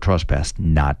symbol of trespass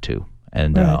not to.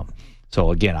 And so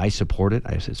again, I support it.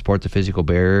 I support the physical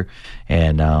barrier,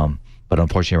 and but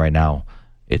unfortunately, right now,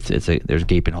 there's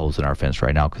gaping holes in our fence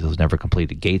right now because it was never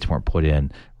completed. Gates weren't put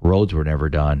in. Roads were never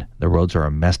done. The roads are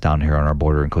a mess down here on our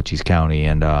border in Cochise County,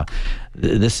 and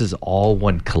this is all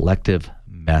one collective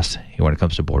mess when it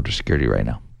comes to border security right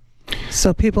now.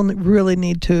 So people really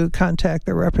need to contact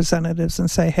their representatives and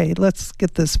say, hey, let's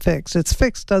get this fixed. It's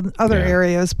fixed in other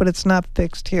areas, but it's not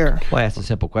fixed here. Well, I asked a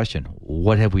simple question.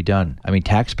 What have we done? I mean,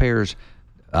 taxpayers,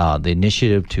 the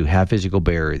initiative to have physical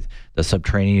barrier, the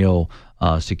subterranean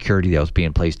security that was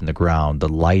being placed in the ground, the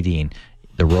lighting,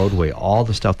 the roadway, all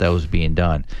the stuff that was being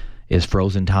done is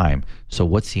frozen time. So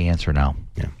what's the answer now?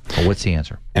 Yeah. Or what's the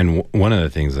answer? And one of the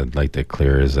things I'd like to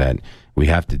clear is that we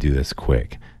have to do this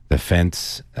quick. The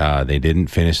fence, they didn't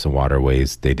finish the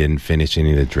waterways. They didn't finish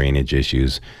any of the drainage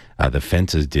issues. The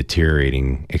fence is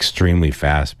deteriorating extremely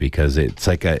fast because it's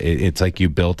like you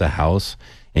built a house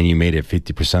and you made it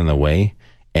 50% of the way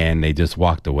and they just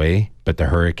walked away. but the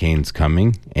hurricane's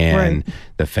coming, and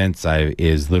the fence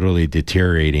is literally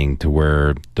deteriorating to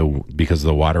where because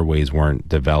the waterways weren't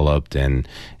developed and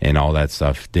all that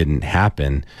stuff didn't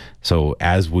happen. So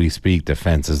as we speak, the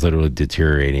fence is literally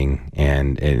deteriorating,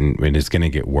 and it's going to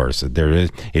get worse.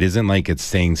 It isn't like it's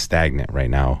staying stagnant right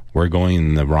now. We're going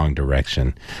in the wrong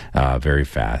direction very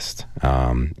fast,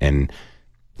 and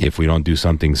if we don't do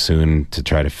something soon to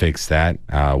try to fix that,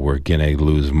 we're going to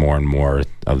lose more and more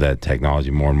of that technology,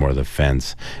 more and more of the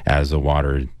fence as the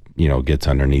water, gets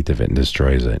underneath of it and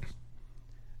destroys it.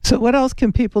 So what else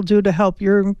can people do to help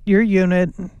your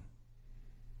unit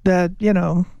that,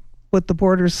 with the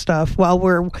border stuff, while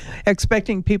we're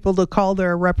expecting people to call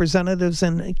their representatives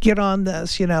and get on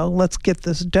this, let's get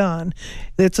this done.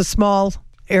 It's a small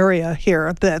area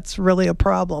here that's really a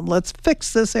problem. Let's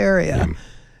fix this area. Yeah.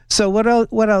 So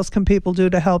what else can people do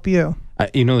to help you?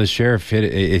 The sheriff,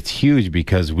 it's huge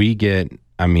because we get,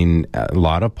 a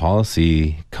lot of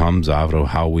policy comes out of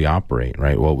how we operate,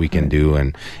 right? What we can do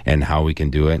and how we can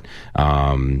do it.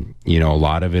 A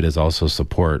lot of it is also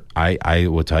support. I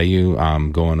will tell you,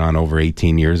 going on over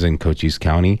 18 years in Cochise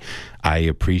County, I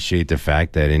appreciate the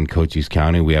fact that in Cochise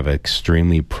County, we have an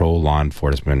extremely pro-law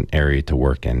enforcement area to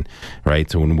work in, right?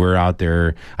 So when we're out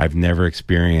there, I've never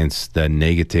experienced the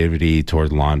negativity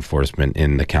towards law enforcement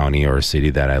in the county or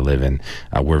city that I live in.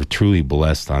 We're truly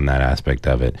blessed on that aspect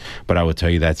of it. But I would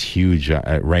tell you that's huge.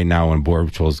 Right now, when Border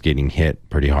Patrol is getting hit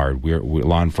pretty hard,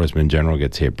 law enforcement in general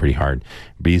gets hit pretty hard.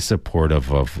 Be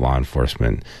supportive of law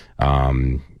enforcement.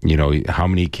 How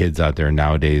many kids out there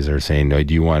nowadays are saying, "No,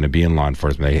 do you want to be in law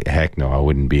enforcement?" Heck no, I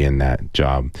wouldn't be in that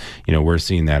job. We're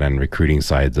seeing that on recruiting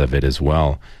sides of it as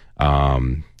well.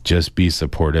 Just be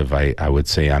supportive, I would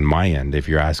say, on my end. If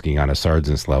you're asking on a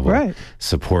sergeant's level,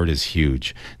 support is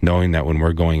huge. Knowing that when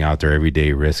we're going out there every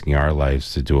day, risking our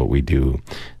lives to do what we do,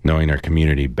 knowing our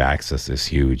community backs us is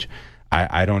huge.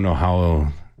 I don't know how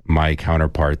my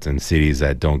counterparts in cities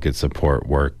that don't get support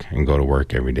work and go to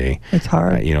work every day. It's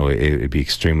hard. It'd be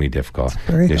extremely difficult.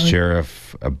 The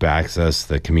sheriff backs us.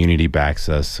 The community backs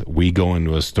us. We go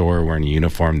into a store, we're in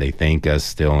uniform. They thank us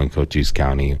still in Cochise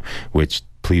County, which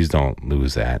please don't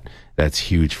lose that. That's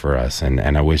huge for us. And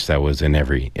I wish that was in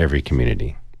every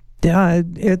community. Yeah,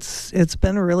 it's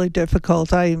been really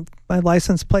difficult. My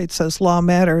license plate says "Law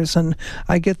Matters," and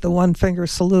I get the one finger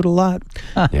salute a lot.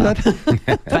 Yeah.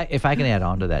 If I can add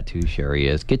on to that too, Sherry,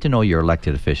 is get to know your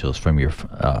elected officials from your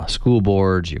school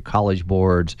boards, your college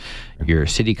boards, your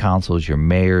city councils, your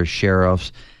mayors,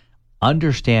 sheriffs.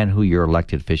 Understand who your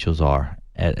elected officials are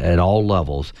at all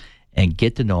levels, and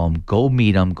get to know them. Go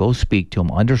meet them. Go speak to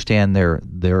them. Understand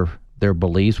their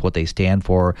beliefs, what they stand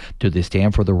for. Do they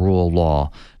stand for the rule of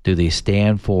law? Do they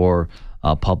stand for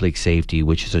public safety,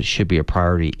 which should be a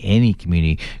priority in any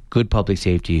community? Good public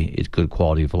safety is good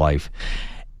quality of life.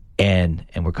 And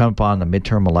we're coming upon the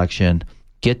midterm election.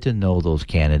 Get to know those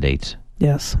candidates.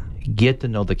 Yes. Get to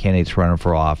know the candidates running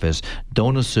for office.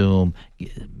 Don't assume.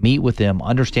 Meet with them.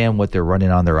 Understand what they're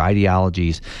running on, their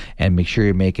ideologies, and make sure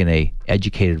you're making a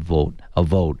educated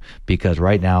vote. Because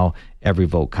right now, every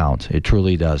vote counts. It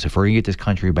truly does. If we're going to get this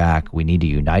country back, we need to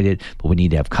unite it, but we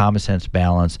need to have common sense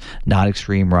balance, not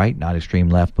extreme right, not extreme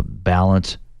left, but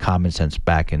balance, common sense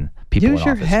back in people in office.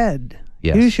 Use your head.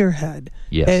 Yes. Use your head.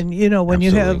 Yes. And, when Absolutely.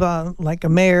 You have like a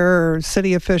mayor or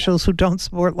city officials who don't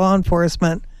support law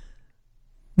enforcement,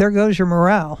 there goes your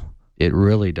morale. It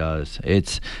really does.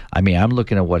 I'm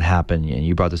looking at what happened, and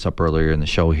you brought this up earlier in the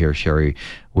show here, Sherry,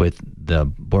 with the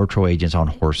Border Patrol agents on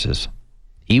horses.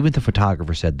 Even the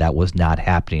photographer said that was not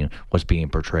happening, what's being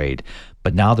portrayed.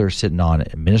 But now they're sitting on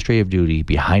administrative duty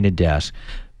behind a desk,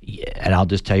 and I'll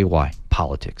just tell you why.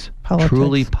 Politics.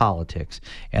 Truly politics.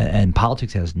 And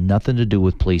politics has nothing to do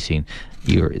with policing.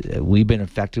 We've been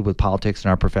affected with politics in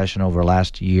our profession over the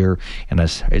last year, and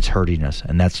it's hurting us.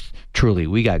 And that's truly,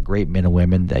 we got great men and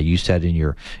women that you said in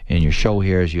your show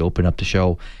here as you open up the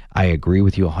show. I agree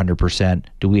with you 100%.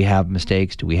 Do we have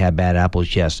mistakes? Do we have bad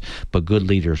apples? Yes. But good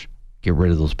leaders get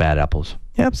rid of those bad apples.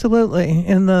 Absolutely.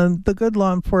 And the good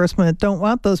law enforcement don't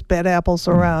want those bad apples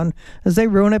around, as they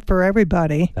ruin it for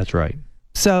everybody. That's right.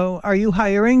 So are you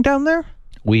hiring down there?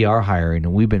 We are hiring,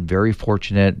 and we've been very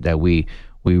fortunate that we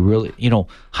really,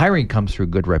 hiring comes through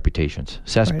good reputations.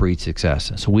 Success breeds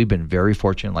success. So we've been very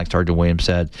fortunate, like Sergeant Williams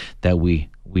said, that we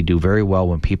do very well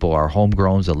when people are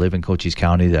homegrowns that live in Cochise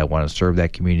County, that want to serve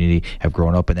that community, have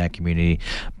grown up in that community.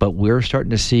 But we're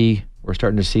starting to see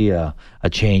a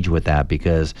change with that,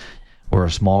 because we're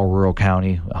a small rural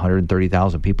county.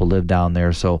 130,000 people live down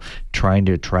there. So trying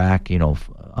to attract,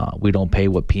 we don't pay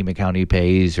what Pima County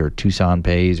pays or Tucson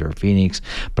pays or Phoenix,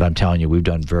 but I'm telling you, we've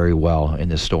done very well in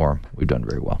this storm. We've done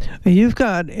very well. You've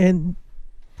got, and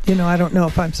I don't know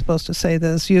if I'm supposed to say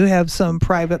this. You have some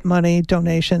private money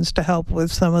donations to help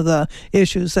with some of the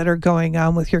issues that are going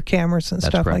on with your cameras and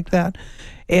stuff like that.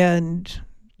 And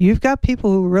you've got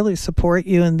people who really support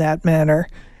you in that manner.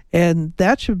 And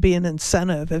that should be an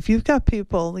incentive. If you've got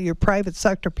people, your private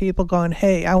sector people going,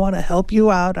 hey, I want to help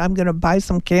you out. I'm going to buy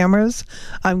some cameras.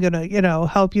 I'm going to,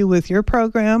 help you with your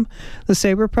program, the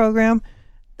SABRE program.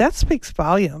 That speaks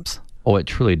volumes. Oh, it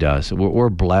truly does. We're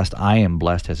blessed. I am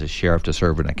blessed as a sheriff to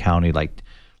serve in a county like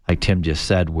Tim just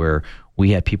said, where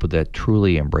we have people that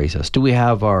truly embrace us. Do we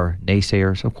have our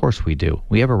naysayers? Of course we do.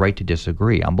 We have a right to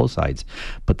disagree on both sides.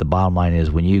 But the bottom line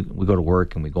is we go to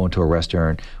work and we go into a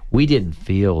restaurant, we didn't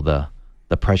feel the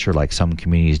pressure like some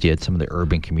communities did, some of the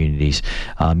urban communities,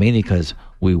 mainly because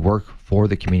we work for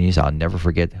the communities. I'll never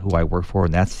forget who I work for,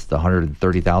 and that's the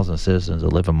 130,000 citizens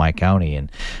that live in my county,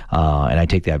 and I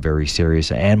take that very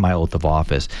serious, and my oath of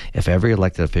office. If every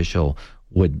elected official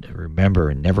would remember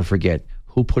and never forget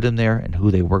who put them there and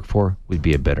who they work for, we'd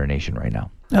be a better nation right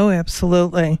now. Oh,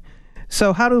 absolutely.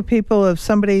 So how do people, if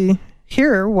somebody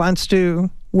here wants to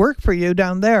work for you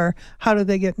down there, how do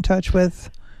they get in touch with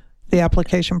the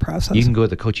application process? You can go to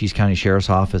the Cochise County Sheriff's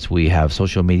Office. We have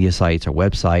social media sites, our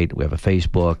website. We have a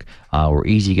Facebook. We're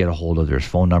easy to get a hold of. There's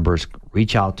phone numbers.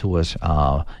 Reach out to us.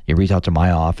 You reach out to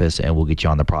my office, and we'll get you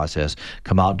on the process.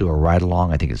 Come out, do a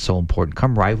ride-along. I think it's so important.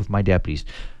 Come ride with my deputies.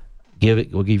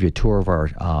 We'll give you a tour of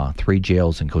our 3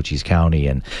 jails in Cochise County,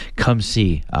 and come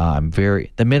see. The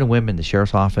men and women in the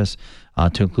Sheriff's Office,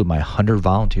 to include my 100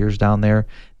 volunteers down there,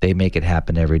 they make it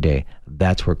happen every day.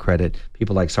 That's where credit.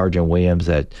 People like Sergeant Williams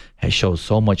that has shown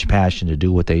so much passion to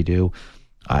do what they do.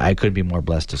 I couldn't be more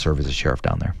blessed to serve as a sheriff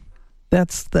down there.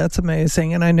 That's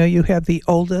amazing. And I know you have the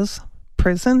oldest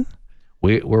prison.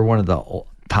 We're one of the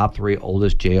top 3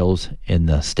 oldest jails in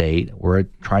the state. We're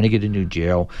trying to get a new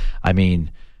jail. I mean,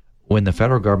 when the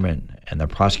federal government and the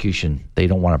prosecution, they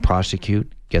don't want to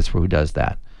prosecute, guess who does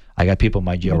that? I got people in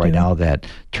my jail right now that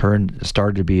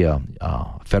started to be a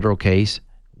federal case.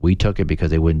 We took it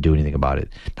because they wouldn't do anything about it.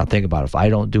 Now think about it. If I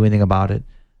don't do anything about it,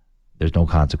 there's no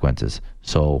consequences.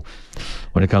 So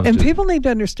when it comes to... And people need to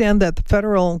understand that the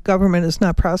federal government is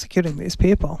not prosecuting these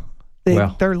people.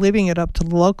 They're leaving it up to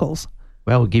the locals.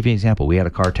 Well, I'll give you an example. We had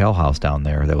a cartel house down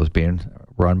there that was being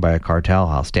run by a cartel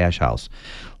house, stash house.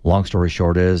 Long story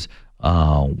short is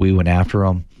we went after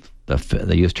them.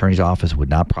 The U.S. Attorney's Office would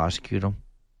not prosecute them.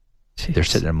 Jeez. They're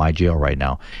sitting in my jail right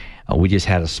now. We just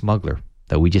had a smuggler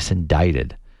that we just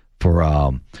indicted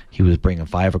for he was bringing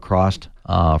 5 across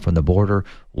from the border.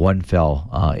 1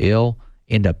 fell ill,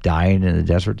 ended up dying in the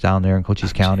desert down there in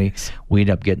Cochise County. Geez. We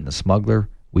ended up getting the smuggler.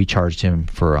 We charged him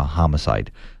for a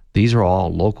homicide. These are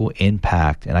all local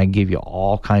impact, and I can give you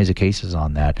all kinds of cases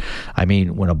on that. I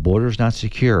mean, when a border's not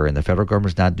secure and the federal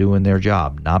government's not doing their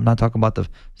job, now I'm not talking about the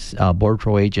Border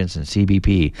Patrol agents and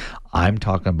CBP. I'm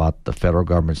talking about the federal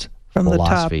government's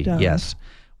philosophy. The top down. Yes.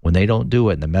 When they don't do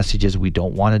it, and the message is we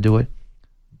don't want to do it,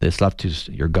 it's left to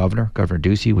your Governor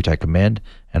Ducey, which I commend,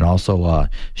 and also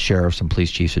sheriffs and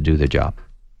police chiefs to do their job.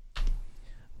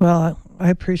 Well, I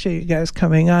appreciate you guys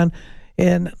coming on.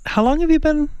 And how long have you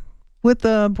been with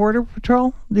the Border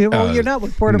Patrol? You're not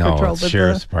with Border Patrol. No,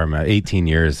 Sheriff's Department, 18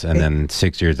 years, and then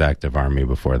 6 years active Army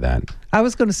before that. I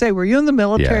was going to say, were you in the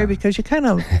military? Yeah. Because you kind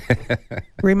of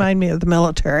remind me of the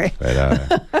military.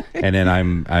 But, and then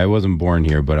I wasn't born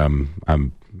here, but I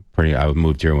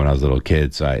moved here when I was a little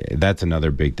kid. So that's another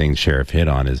big thing Sheriff hit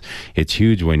on is it's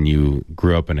huge when you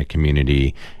grew up in a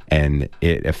community and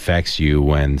it affects you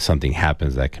when something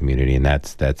happens to that community. And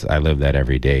that's I live that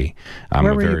every day.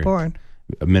 Where were you born?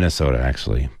 Minnesota,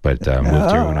 actually, but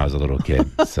moved here when I was a little kid.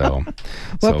 So,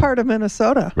 what part of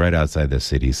Minnesota? Right outside the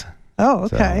cities. Oh,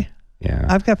 okay. So, yeah,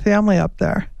 I've got family up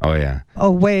there. Oh, yeah.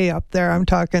 Oh, way up there. I'm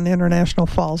talking International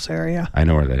Falls area. I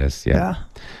know where that is. Yeah.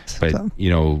 But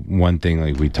one thing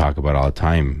like we talk about all the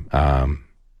time,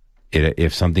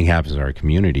 if something happens in our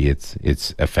community,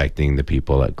 it's affecting the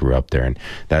people that grew up there, and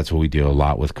that's what we do a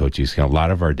lot with Cochise. A lot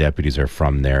of our deputies are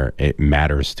from there. It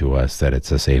matters to us that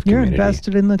it's a safe community. You're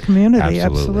invested in the community,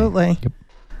 absolutely. Yep.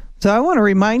 So I want to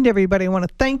remind everybody. I want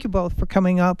to thank you both for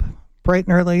coming up bright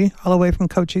and early, all the way from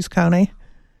Cochise County,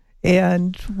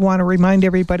 and want to remind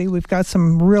everybody we've got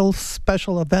some real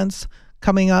special events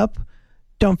coming up.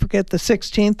 Don't forget the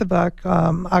 16th of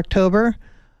October.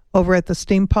 Over at the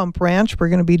Steam Pump Ranch, we're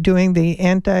going to be doing the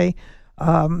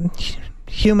anti-human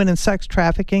and sex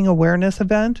trafficking awareness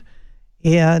event.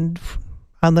 And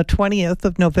on the 20th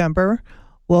of November,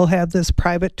 we'll have this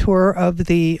private tour of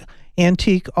the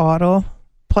antique auto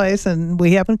place. And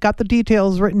we haven't got the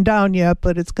details written down yet,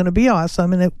 but it's going to be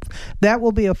awesome. And that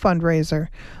will be a fundraiser.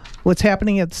 What's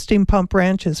happening at the Steam Pump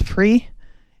Ranch is free.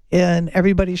 and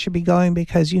everybody should be going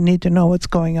because you need to know what's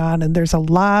going on. And there's a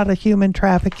lot of human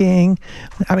trafficking.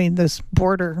 I mean, this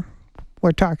border,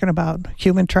 we're talking about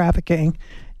human trafficking,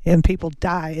 and people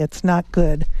die. It's not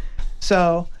good.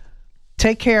 So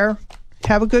take care.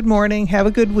 Have a good morning. Have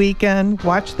a good weekend.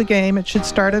 Watch the game. It should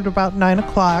start at about 9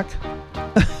 o'clock.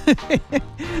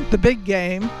 The big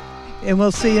game. And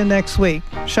we'll see you next week.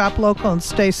 Shop local and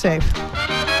stay safe.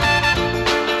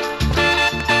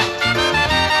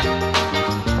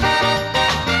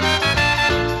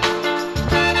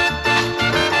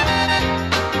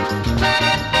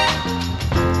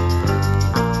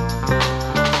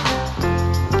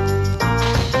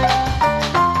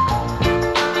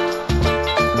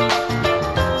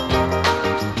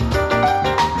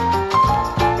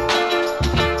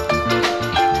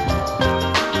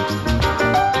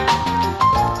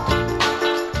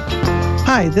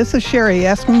 Hi, this is Sherry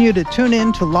asking you to tune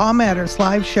in to Law Matters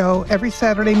live show every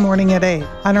Saturday morning at 8.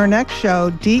 On our next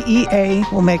show, DEA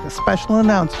will make a special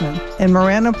announcement, and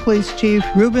Marana Police Chief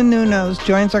Ruben Nunes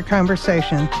joins our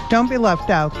conversation. Don't be left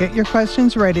out. Get your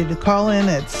questions ready to call in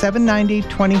at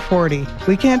 790-2040.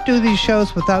 We can't do these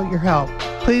shows without your help.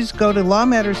 Please go to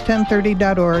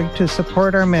lawmatters1030.org to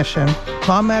support our mission.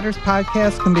 Law Matters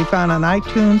podcast can be found on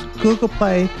iTunes, Google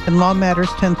Play, and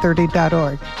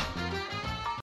lawmatters1030.org.